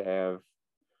who do they have?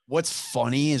 What's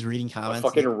funny is reading comments.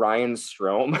 Fucking Ryan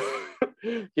Strome.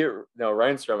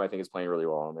 Ryan Strome I think is playing really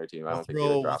well on their team. I don't think they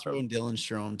would drop him. We'll throw in Dylan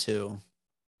Strome too.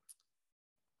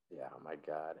 Yeah, oh my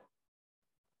God.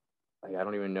 Like, I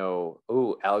don't even know.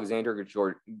 Oh, Alexander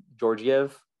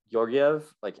Georgiev.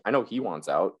 Like, I know he wants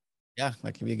out. Yeah,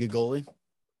 that could be a good goalie.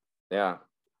 Yeah.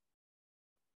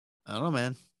 I don't know,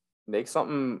 man. Make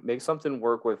something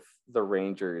work with the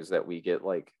Rangers that we get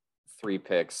like 3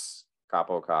 picks,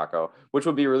 Capo Caco, which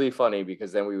would be really funny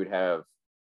because then we would have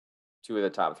 2 of the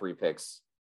top 3 picks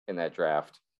in that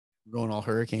draft. We're going all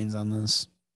Hurricanes on this.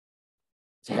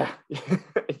 Yeah.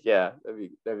 Yeah, that'd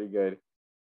be good.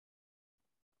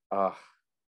 I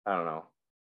don't know.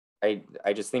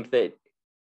 I just think that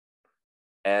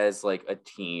as like a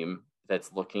team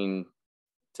that's looking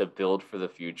to build for the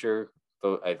future,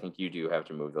 though I think you do have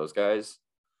to move those guys.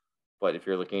 But if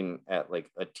you're looking at like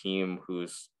a team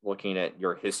who's looking at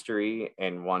your history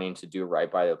and wanting to do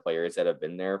right by the players that have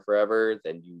been there forever,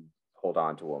 then you hold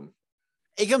on to them.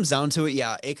 It comes down to it.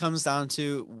 Yeah. It comes down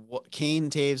to what Kane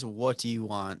Taves, what do you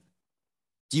want?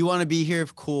 Do you want to be here?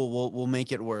 Cool. We'll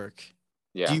make it work.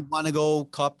 Yeah. Do you want to go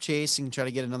cup chase and try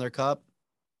to get another cup?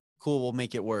 Cool. We'll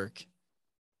make it work.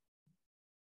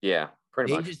 Yeah,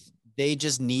 pretty much. They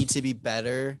just need to be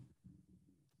better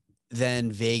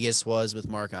than Vegas was with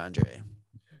Marc-Andre.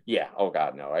 Yeah. Oh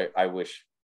God, no. I wish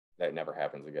that never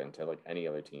happens again to like any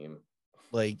other team.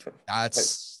 Like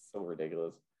that's so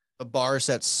ridiculous. A bar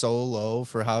set so low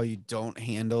for how you don't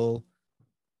handle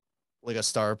like a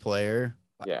star player.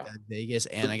 Yeah. At Vegas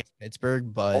and I guess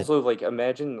Pittsburgh, but also like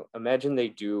imagine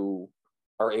they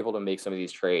are able to make some of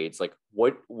these trades. Like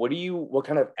what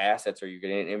kind of assets are you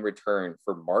getting in return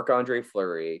for Marc-Andre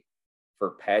Fleury,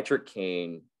 for Patrick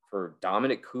Kane, for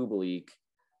Dominic Kubalik,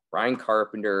 Ryan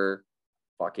Carpenter,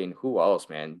 fucking who else,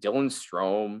 man? Dylan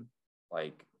Strome.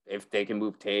 Like if they can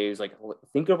move Taves, like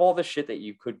think of all the shit that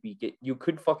you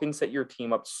could fucking set your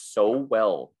team up so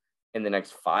well in the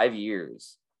next 5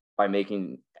 years by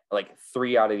making like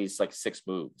 3 out of these like 6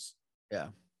 moves. Yeah.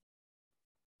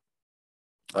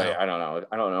 Like, I don't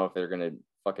know if they're gonna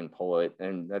fucking pull it.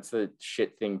 And that's the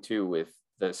shit thing too with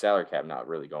the salary cap not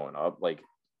really going up. Like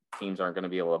teams aren't gonna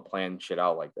be able to plan shit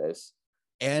out like this.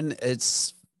 And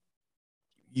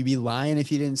you'd be lying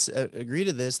if you didn't agree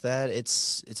to this, that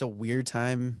it's a weird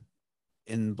time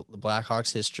in the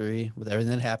Blackhawks history with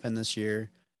everything that happened this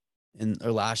year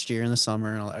or last year in the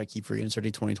summer. And I keep forgetting it's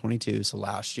already 2022. So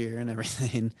last year and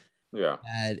everything. Yeah.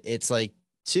 And it's like,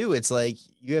 too, it's like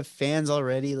you have fans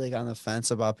already like on the fence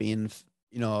about being,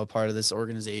 a part of this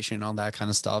organization, all that kind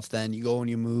of stuff. Then you go and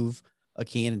you move a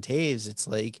Kane and Taves. It's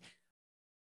like,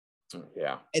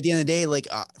 yeah, at the end of the day, like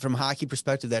from a hockey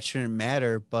perspective, that shouldn't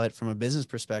matter. But from a business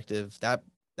perspective,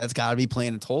 that's got to be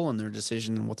playing a toll in their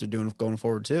decision and what they're doing going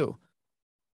forward too.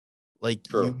 Like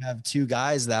True. You have 2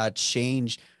 guys that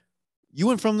change. You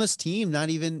went from this team,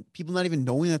 people not even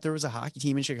knowing that there was a hockey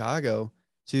team in Chicago,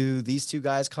 to these 2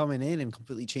 guys coming in and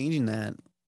completely changing that.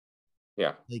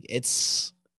 Yeah. Like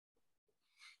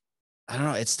I don't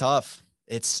know. It's tough.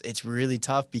 It's really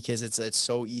tough because it's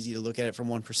so easy to look at it from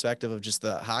one perspective of just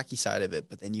the hockey side of it.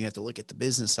 But then you have to look at the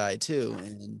business side too,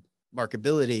 and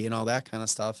marketability and all that kind of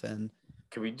stuff. And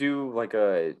can we do like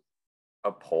a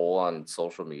poll on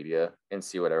social media and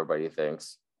see what everybody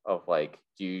thinks of like,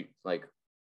 do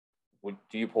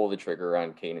you pull the trigger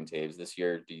on Kane and Taves this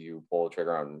year? Do you pull the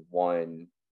trigger on one?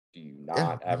 Do you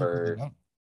not ever?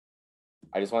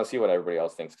 I just want to see what everybody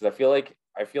else thinks, because I feel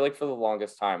like for the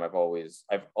longest time I've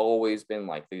always been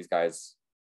like, these guys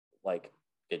like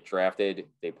get drafted,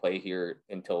 they play here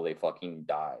until they fucking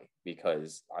die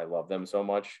because I love them so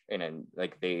much, and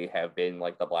like they have been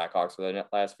like the Blackhawks for the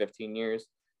last 15 years.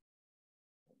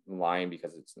 I'm lying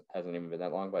because it hasn't even been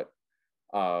that long, but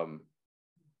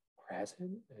has it?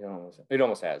 It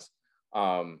almost has.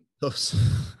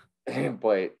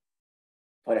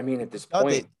 But I mean, at this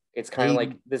point, it's kind of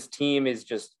like this team is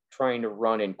just trying to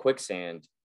run in quicksand,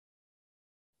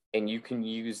 and you can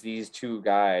use these 2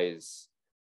 guys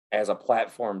as a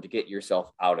platform to get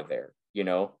yourself out of there,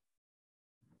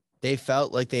 They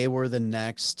felt like they were the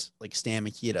next, like, Stan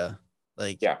Mikita.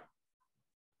 Like, yeah.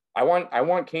 I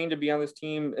want Kane to be on this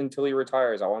team until he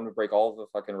retires. I want him to break all the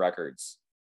fucking records,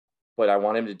 but I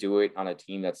want him to do it on a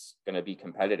team that's going to be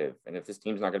competitive. And if this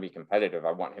team's not going to be competitive,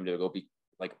 I want him to go be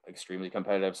like extremely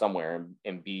competitive somewhere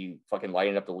and be fucking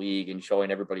lighting up the league and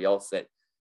showing everybody else that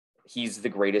he's the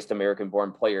greatest American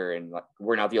born player. And like,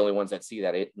 we're not the only ones that see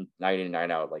that night in and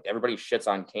night out. Like everybody shits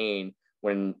on Kane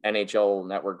when NHL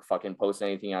Network fucking posts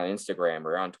anything on Instagram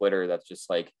or on Twitter that's just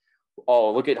like,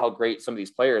 oh, look at how great some of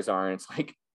these players are. And it's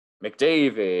like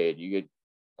McDavid, you get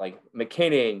like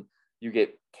McKinnon, you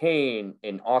get Kane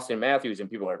and Austin Matthews, and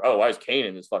people are like, oh, why is Kane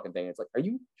in this fucking thing? It's like, are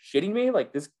you shitting me?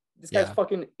 Like this guy's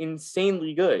fucking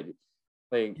insanely good.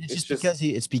 Like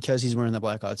it's because he's wearing the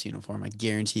Blackhawks uniform. I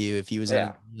guarantee you, if he was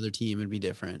on another team, it'd be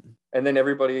different. And then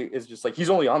everybody is just like, he's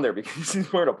only on there because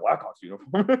he's wearing a Blackhawks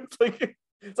uniform.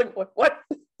 It's like what?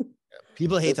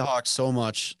 People hate the Hawks so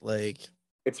much. Like,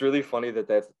 it's really funny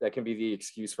that can be the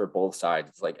excuse for both sides.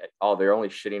 It's like, oh, they're only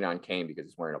shitting on Kane because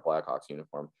he's wearing a Blackhawks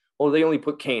uniform. Well, they only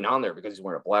put Kane on there because he's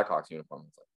wearing a Blackhawks uniform.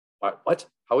 It's like, what?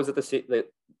 How is it the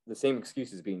same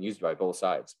excuse is being used by both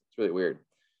sides? It's really weird.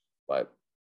 But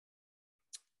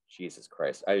Jesus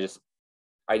Christ,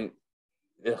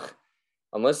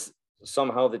 unless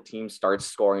somehow the team starts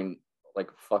scoring like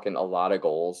fucking a lot of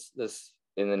goals this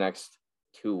in the next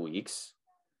 2 weeks,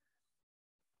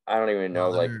 I don't even know.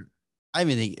 Like, I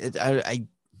mean,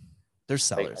 they're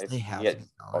sellers. They have to be sellers.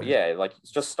 Oh yeah, like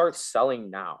just start selling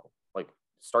now. Like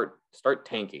start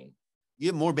tanking. You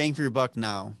get more bang for your buck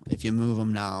now if you move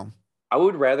them now. I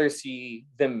would rather see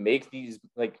them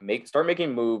start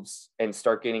making moves and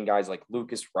start getting guys like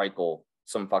Lucas Reichel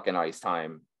some fucking ice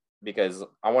time, because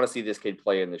I want to see this kid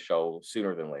play in the show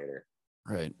sooner than later.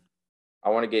 Right. I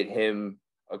want to get him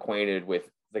acquainted with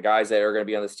the guys that are going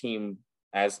to be on this team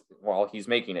as while he's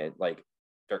making it, like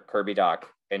Kirby Dach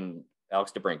and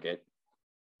Alex DeBrincat.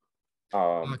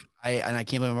 I can't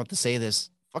believe I'm about to say this.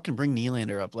 Fucking bring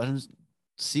Nylander up. Let him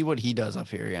see what he does up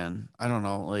here again. I don't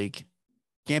know. Like,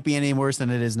 can't be any worse than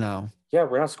it is now. Yeah,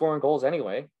 we're not scoring goals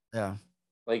anyway. Yeah.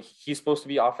 Like, he's supposed to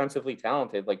be offensively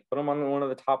talented. Like, put him on one of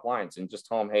the top lines and just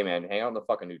tell him, hey, man, hang out in the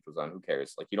fucking neutral zone. Who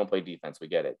cares? Like, you don't play defense. We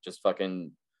get it. Just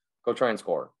fucking go try and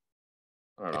score.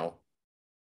 I don't know.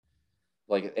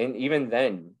 Like, and even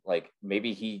then, like,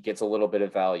 maybe he gets a little bit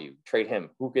of value. Trade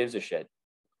him. Who gives a shit?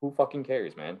 Who fucking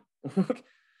cares, man?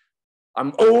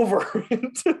 I'm over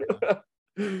it.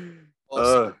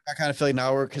 Well, I kind of feel like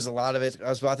now because a lot of it I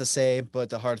was about to say, but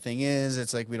the hard thing is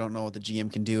it's like we don't know what the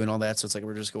GM can do and all that. So it's like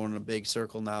we're just going in a big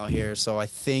circle now here. So I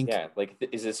think like,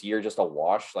 is this year just a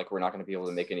wash? Like, we're not going to be able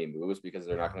to make any moves because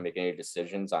they're not going to make any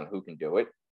decisions on who can do it.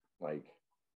 Like,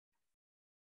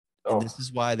 and this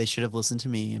is why they should have listened to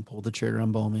me and pulled the trigger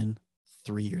on Bowman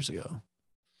 3 years ago.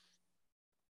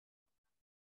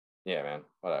 Yeah, man.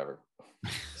 Whatever.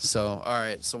 So, all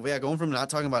right. So, yeah, going from not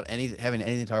talking about having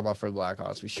anything to talk about for the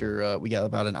Blackhawks, we got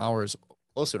about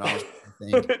close to an hour,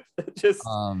 I think.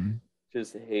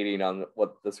 just hating on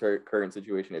what this current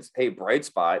situation is. Hey, bright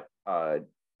spot.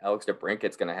 Alex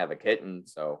DeBrincat's gonna have a kitten,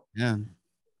 so yeah.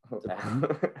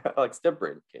 Alex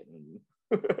DeBrincat.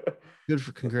 Good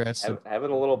for congrats.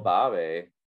 Having a little Bobby.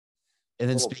 And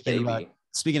then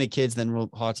speaking of kids, then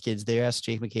Hawks kids, they asked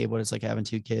Jake McCabe what it's like having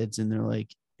 2 kids, and they're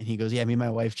like. And he goes, yeah, me and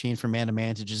my wife changed from man to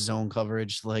man to just zone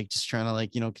coverage, like just trying to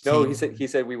continue. No, he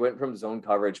said we went from zone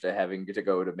coverage to having to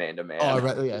go to man to man. Oh,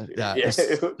 right. Yeah.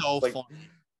 It's so like, fun.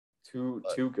 Too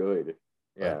good.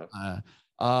 Yeah.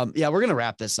 Yeah, we're going to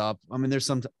wrap this up. I mean, there's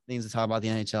some things to talk about the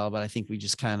NHL, but I think we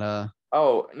just kind of.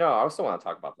 Oh, no, I still want to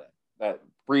talk about that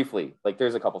briefly. Like,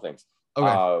 there's a couple things.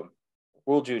 Okay.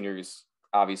 World Juniors,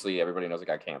 obviously, everybody knows it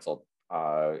got canceled.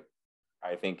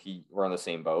 I think we're on the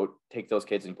same boat. Take those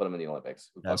kids and put them in the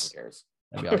Olympics. Who fucking cares?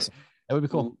 That'd be awesome. That would be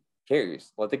cool. Who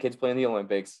cares? Let the kids play in the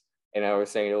Olympics. And I was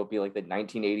saying it will be like the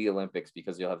 1980 Olympics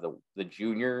because you'll have the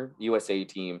junior USA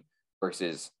team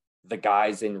versus the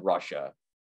guys in Russia,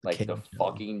 like the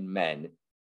fucking men.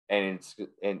 And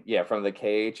from the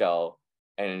KHL.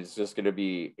 And it's just going to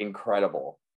be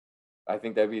incredible. I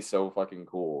think that'd be so fucking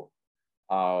cool.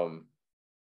 Yeah,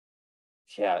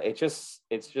 it's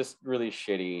just really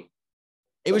shitty.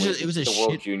 The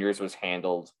World Juniors was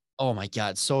handled. Oh my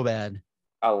God, so bad.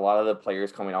 A lot of the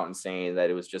players coming out and saying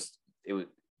that it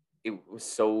was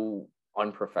so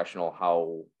unprofessional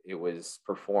how it was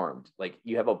performed. Like,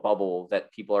 you have a bubble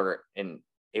that people are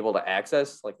able to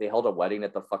access. Like, they held a wedding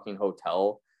at the fucking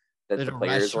hotel that the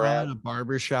players were at. A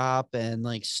barbershop and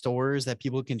like stores that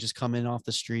people can just come in off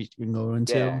the street and go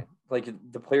into. Yeah. Like,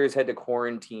 the players had to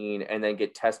quarantine and then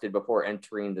get tested before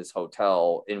entering this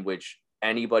hotel, in which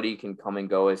anybody can come and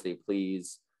go as they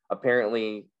please.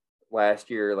 Apparently last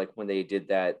year, like when they did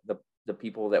that, the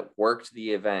people that worked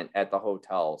the event at the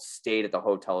hotel stayed at the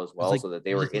hotel as well, so that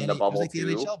they were in the bubble too.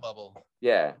 The NHL bubble.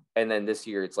 Yeah. And then this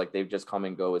year it's like they've just come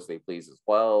and go as they please as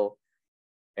well.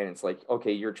 And it's like,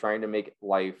 okay, you're trying to make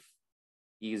life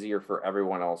easier for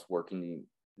everyone else working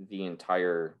the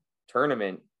entire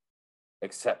tournament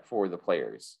except for the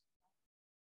players.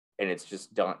 And it's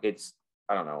just done.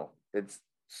 I don't know. It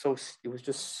was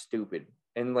just stupid.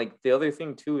 And like the other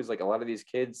thing too is like a lot of these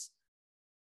kids,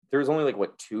 there's only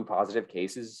like 2 positive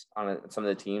cases on some of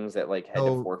the teams that like had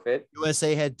to forfeit.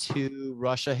 USA had 2,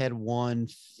 Russia had 1.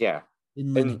 Yeah.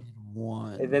 And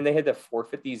 1. And then they had to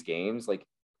forfeit these games. Like,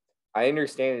 I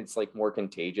understand it's like more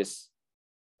contagious.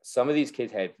 Some of these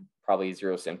kids had probably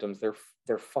 0 symptoms.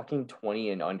 They're fucking 20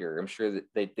 and under. I'm sure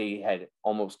that they had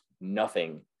almost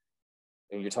nothing.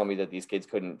 And you're telling me that these kids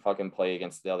couldn't fucking play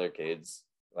against the other kids.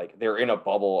 Like, they're in a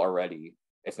bubble already.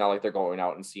 It's not like they're going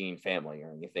out and seeing family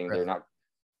or anything. Right. They're not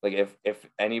like if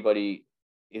anybody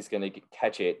is going to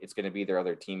catch it, it's going to be their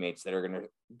other teammates that are going to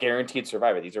guaranteed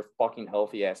survive it. These are fucking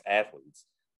healthy ass athletes.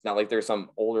 It's not like there's some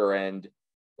older end,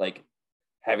 like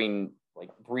having like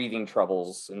breathing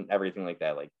troubles and everything like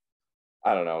that. Like,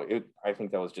 I don't know. I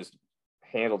think that was just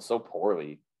handled so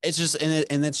poorly. It's just,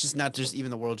 and that's just not just even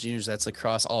the World Juniors. That's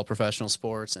across all professional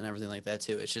sports and everything like that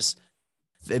too. It's just,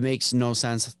 it makes no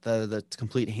sense the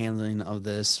complete handling of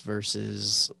this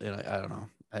versus, I don't know.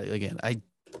 I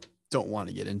don't want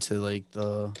to get into like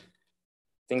the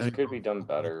things could be done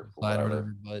better.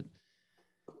 Whatever, but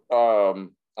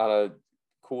on a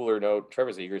cooler note,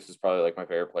 Trevor Zegras is probably like my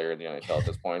favorite player in the NHL at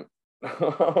this point.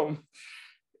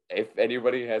 If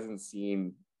anybody hasn't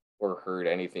seen or heard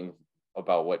anything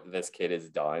about what this kid has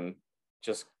done,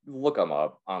 just look him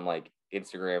up on like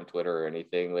Instagram, Twitter, or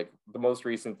anything. Like the most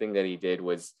recent thing that he did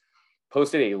was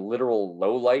posted a literal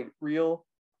low light reel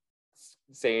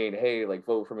saying, "Hey, like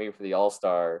vote for me for the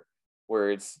All-Star,"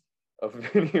 where it's a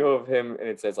video of him and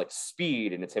it says like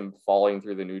speed and it's him falling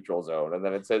through the neutral zone, and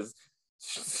then it says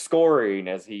scoring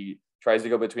as he tries to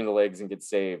go between the legs and gets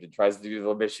saved, and tries to do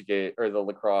the Michigan or the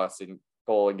lacrosse and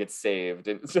goal and gets saved,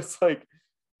 and it's just like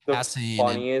the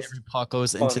funniest. Every puck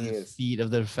goes into the feet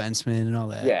of the defenseman and all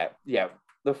that. Yeah,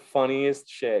 the funniest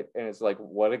shit, and it's like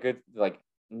what a good like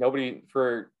nobody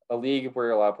for a league where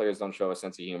a lot of players don't show a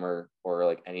sense of humor or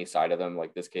like any side of them.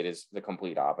 Like this kid is the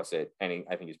complete opposite, and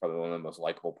I think he's probably one of the most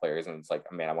likable players. And it's like,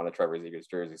 man, I want a Trevor Zegras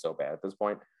jersey so bad at this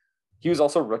point. He was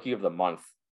also Rookie of the Month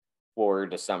for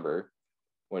December,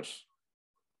 which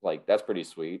like that's pretty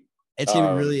sweet. It's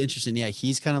gonna be really interesting. Yeah,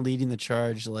 he's kind of leading the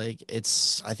charge. Like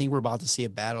I think we're about to see a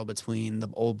battle between the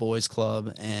old boys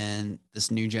club and this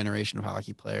new generation of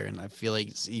hockey player, and I feel like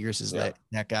Zegras is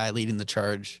that guy leading the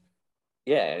charge.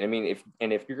 Yeah, I mean,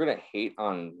 if you're gonna hate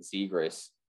on Zegras,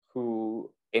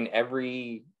 who in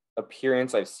every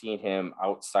appearance I've seen him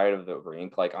outside of the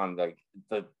rink, like on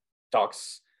the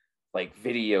Ducks like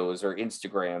videos or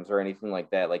Instagrams or anything like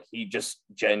that, like he just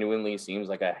genuinely seems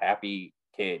like a happy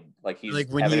kid. Like he's like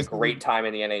having a great time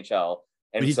in the NHL.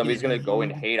 And if somebody's gonna go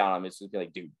and hate on him, it's just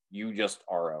like, dude, you just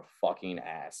are a fucking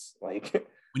ass. Like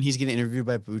when he's getting interviewed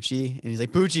by Bucci and he's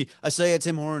like, Bucci, I saw you at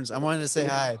Tim Hortons. I wanted to say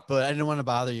hi, but I didn't want to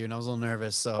bother you, and I was a little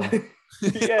nervous. So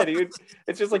yeah, dude.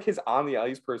 It's just like his on the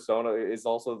ice persona is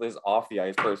also this off the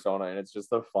ice persona, and it's just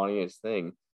the funniest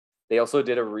thing. They also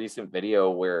did a recent video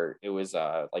where it was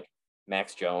like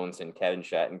Max Jones and Kevin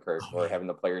Shattenkirk were having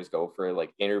the players go for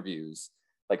like interviews,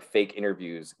 like fake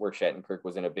interviews where Shattenkirk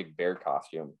was in a big bear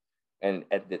costume. And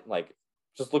at the, like,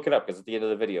 just look it up because at the end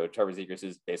of the video, Trevor Zegras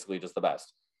is basically just the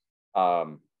best.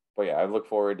 But yeah, I look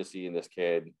forward to seeing this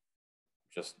kid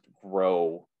just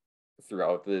grow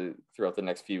throughout the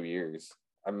next few years.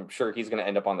 I'm sure he's going to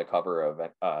end up on the cover of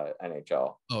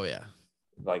NHL. Oh yeah.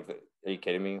 Like, are you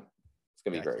kidding me? It's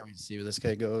going to be great. I can't wait to see where this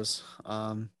guy goes.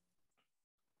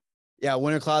 Yeah,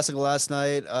 Winter Classic last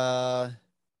night.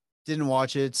 Didn't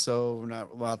watch it, so we're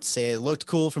not allowed to say it. It looked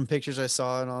cool from pictures I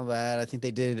saw and all that. I think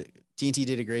TNT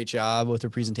did a great job with their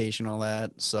presentation and all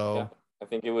that. So yeah, I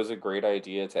think it was a great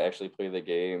idea to actually play the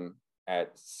game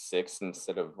at 6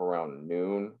 instead of around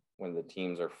noon when the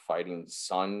teams are fighting the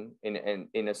sun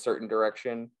in a certain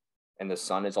direction, and the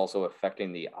sun is also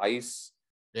affecting the ice.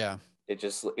 Yeah.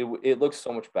 It looks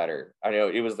so much better. I know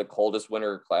it was the coldest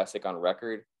Winter Classic on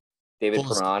record. David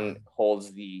Perron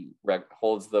holds the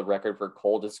record for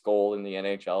coldest goal in the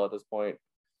NHL at this point,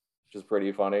 which is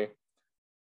pretty funny.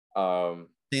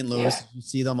 St. Louis, you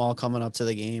see them all coming up to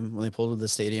the game when they pulled to the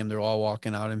stadium. They're all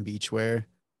walking out in beachwear.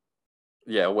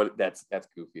 Yeah, that's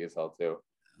goofy as hell too.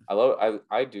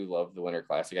 I do love the Winter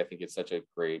Classic. I think it's such a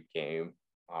great game.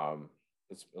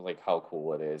 It's like how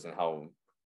cool it is and how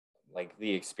like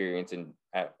the experience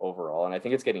overall, and I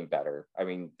think it's getting better. I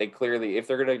mean, they clearly, if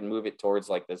they're gonna move it towards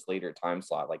like this later time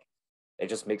slot, like it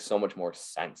just makes so much more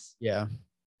sense. Yeah,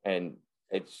 and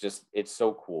it's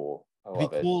so cool. I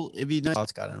love it. Cool. It'd be nice.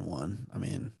 Hawks got in one. I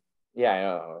mean, yeah, I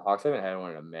know Hawks haven't had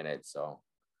one in a minute, so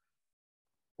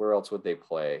where else would they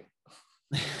play?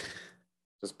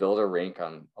 Just build a rink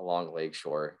along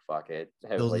Lakeshore. Fuck it.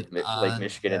 Have Lake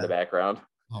Michigan in the background.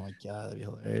 Oh my god, that'd be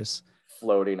hilarious.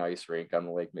 Floating ice rink on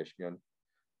the Lake Michigan.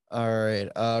 All right.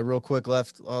 Real quick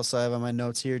left. Also, I have on my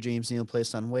notes here, James Neal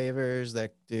placed on waivers.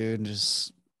 That dude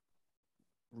just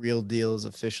real deal is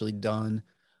officially done.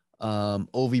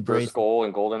 Ovi breaks first goal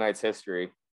in Golden Knights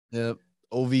history. Yep.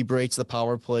 Ovi breaks the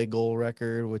power play goal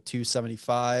record with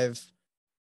 275.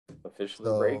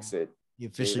 Officially breaks it. He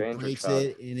officially breaks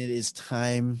it, and it is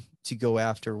time to go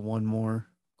after one more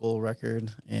goal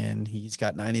record, and he's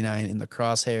got 99 in the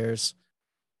crosshairs.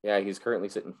 Yeah, he's currently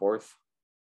sitting fourth.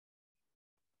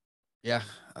 Yeah.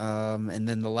 And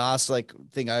then the last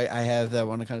thing I have that I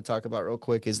want to kind of talk about real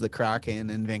quick is the Kraken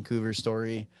and Vancouver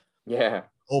story. Yeah.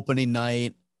 Opening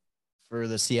night for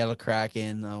the Seattle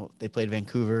Kraken. They played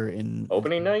Vancouver in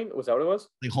Opening night? Was that what it was?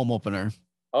 the home opener.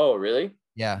 Oh, really?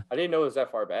 Yeah. I didn't know it was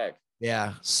that far back.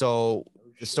 Yeah. So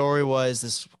the story was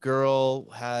this girl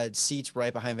had seats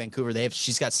right behind Vancouver.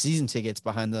 She's got season tickets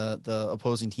behind the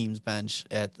opposing team's bench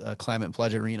at Climate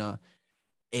Pledge Arena.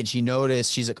 And she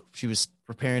noticed she was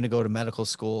preparing to go to medical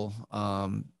school,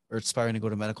 or aspiring to go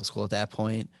to medical school at that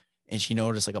point. And she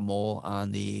noticed like a mole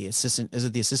on the assistant. Is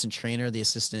it the assistant trainer, the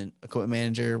assistant equipment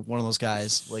manager, one of those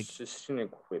guys? Like assistant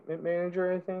equipment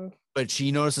manager, I think. But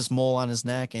she noticed this mole on his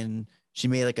neck, and she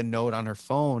made like a note on her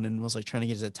phone and was like trying to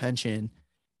get his attention,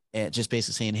 and just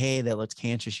basically saying, "Hey, that looks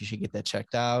cancerous. You should get that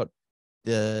checked out."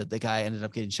 The guy ended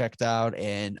up getting checked out,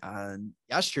 and on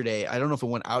yesterday, I don't know if it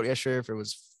went out yesterday, if it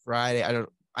was Friday.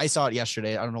 I saw it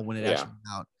yesterday. I don't know when it actually went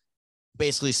out.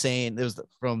 Basically saying it was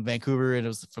from Vancouver, and it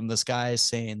was from this guy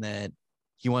saying that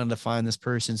he wanted to find this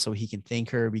person so he can thank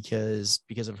her because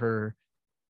of her,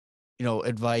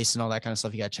 advice and all that kind of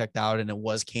stuff. He got checked out and it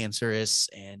was cancerous,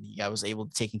 and he was able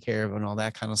to take care of it and all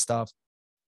that kind of stuff.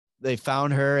 They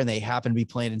found her, and they happened to be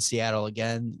playing in Seattle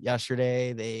again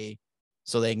yesterday. They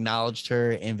acknowledged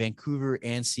her, and Vancouver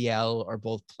and Seattle are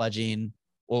both pledging,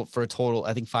 well, for a total,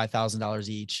 I think $5,000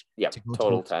 each. Yeah,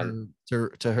 total 10 to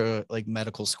her like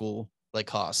medical school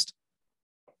cost.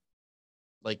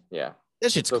 That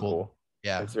shit's so cool.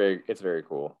 Yeah, it's very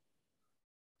cool.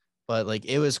 But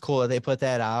it was cool that they put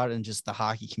that out, and just the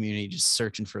hockey community just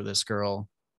searching for this girl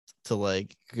to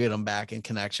get them back in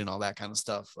connection, all that kind of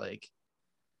stuff.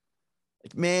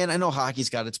 Man, I know hockey's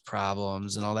got its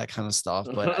problems and all that kind of stuff,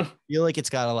 but I feel like it's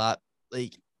got a lot,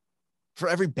 for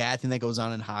every bad thing that goes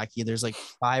on in hockey, there's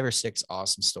 5 or 6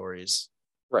 awesome stories.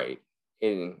 Right.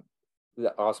 And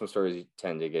the awesome stories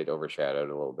tend to get overshadowed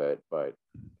a little bit, but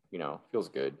feels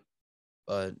good.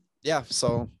 But yeah,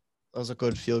 so that was a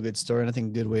good feel-good story, and I think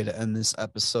a good way to end this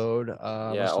episode.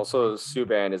 Also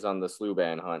Subban is on the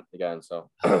Sluban hunt again,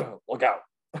 so look out.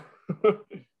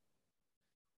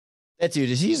 That dude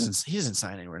he doesn't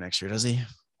sign anywhere next year, does he?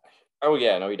 Oh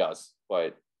yeah, no, he does,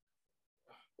 but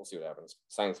we'll see what happens.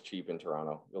 Sign's cheap in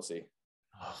Toronto. You'll see.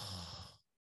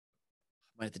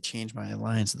 Might have to change my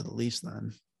alliance to the Leafs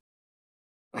then.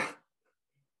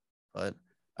 But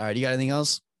all right, you got anything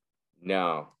else?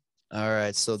 No. All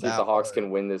right, so see if the Hawks can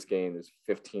win this game. There's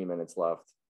 15 minutes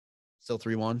left. Still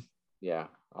 3-1. Yeah,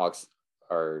 Hawks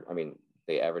are. I mean,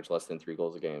 they average less than 3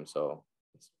 goals a game, so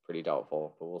it's pretty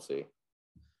doubtful. But we'll see.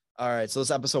 All right, so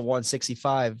it's episode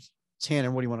 165.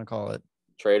 Tanner, what do you want to call it?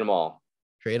 Trade them all.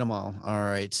 Trade them all. All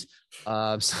right.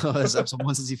 So it's episode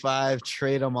 165.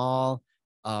 Trade them all.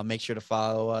 Make sure to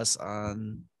follow us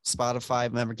on Spotify.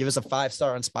 Remember, give us a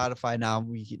 5-star on Spotify now.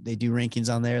 They do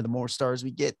rankings on there. The more stars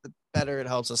we get, the better. It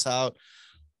helps us out.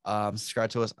 Subscribe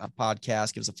to us on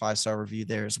podcast. Give us a 5-star review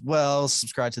there as well.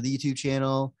 Subscribe to the YouTube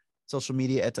channel. Social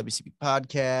media at WCB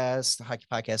Podcast, the Hockey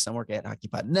Podcast Network at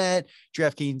HockeyPod.net,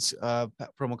 DraftKings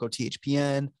promo code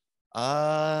THPN.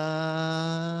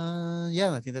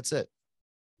 Yeah, I think that's it.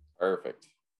 Perfect.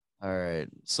 All right.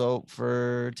 So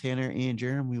for Tanner and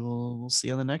Jeremy, we'll see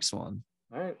you on the next one.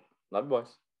 All right. Love you, boys.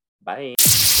 Bye.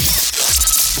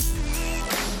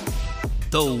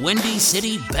 The Windy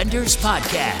City Benders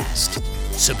Podcast.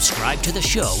 Subscribe to the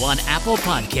show on Apple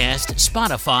Podcast,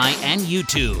 Spotify, and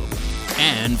YouTube.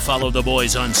 And follow the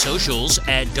boys on socials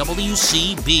at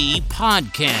WCB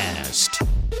Podcast.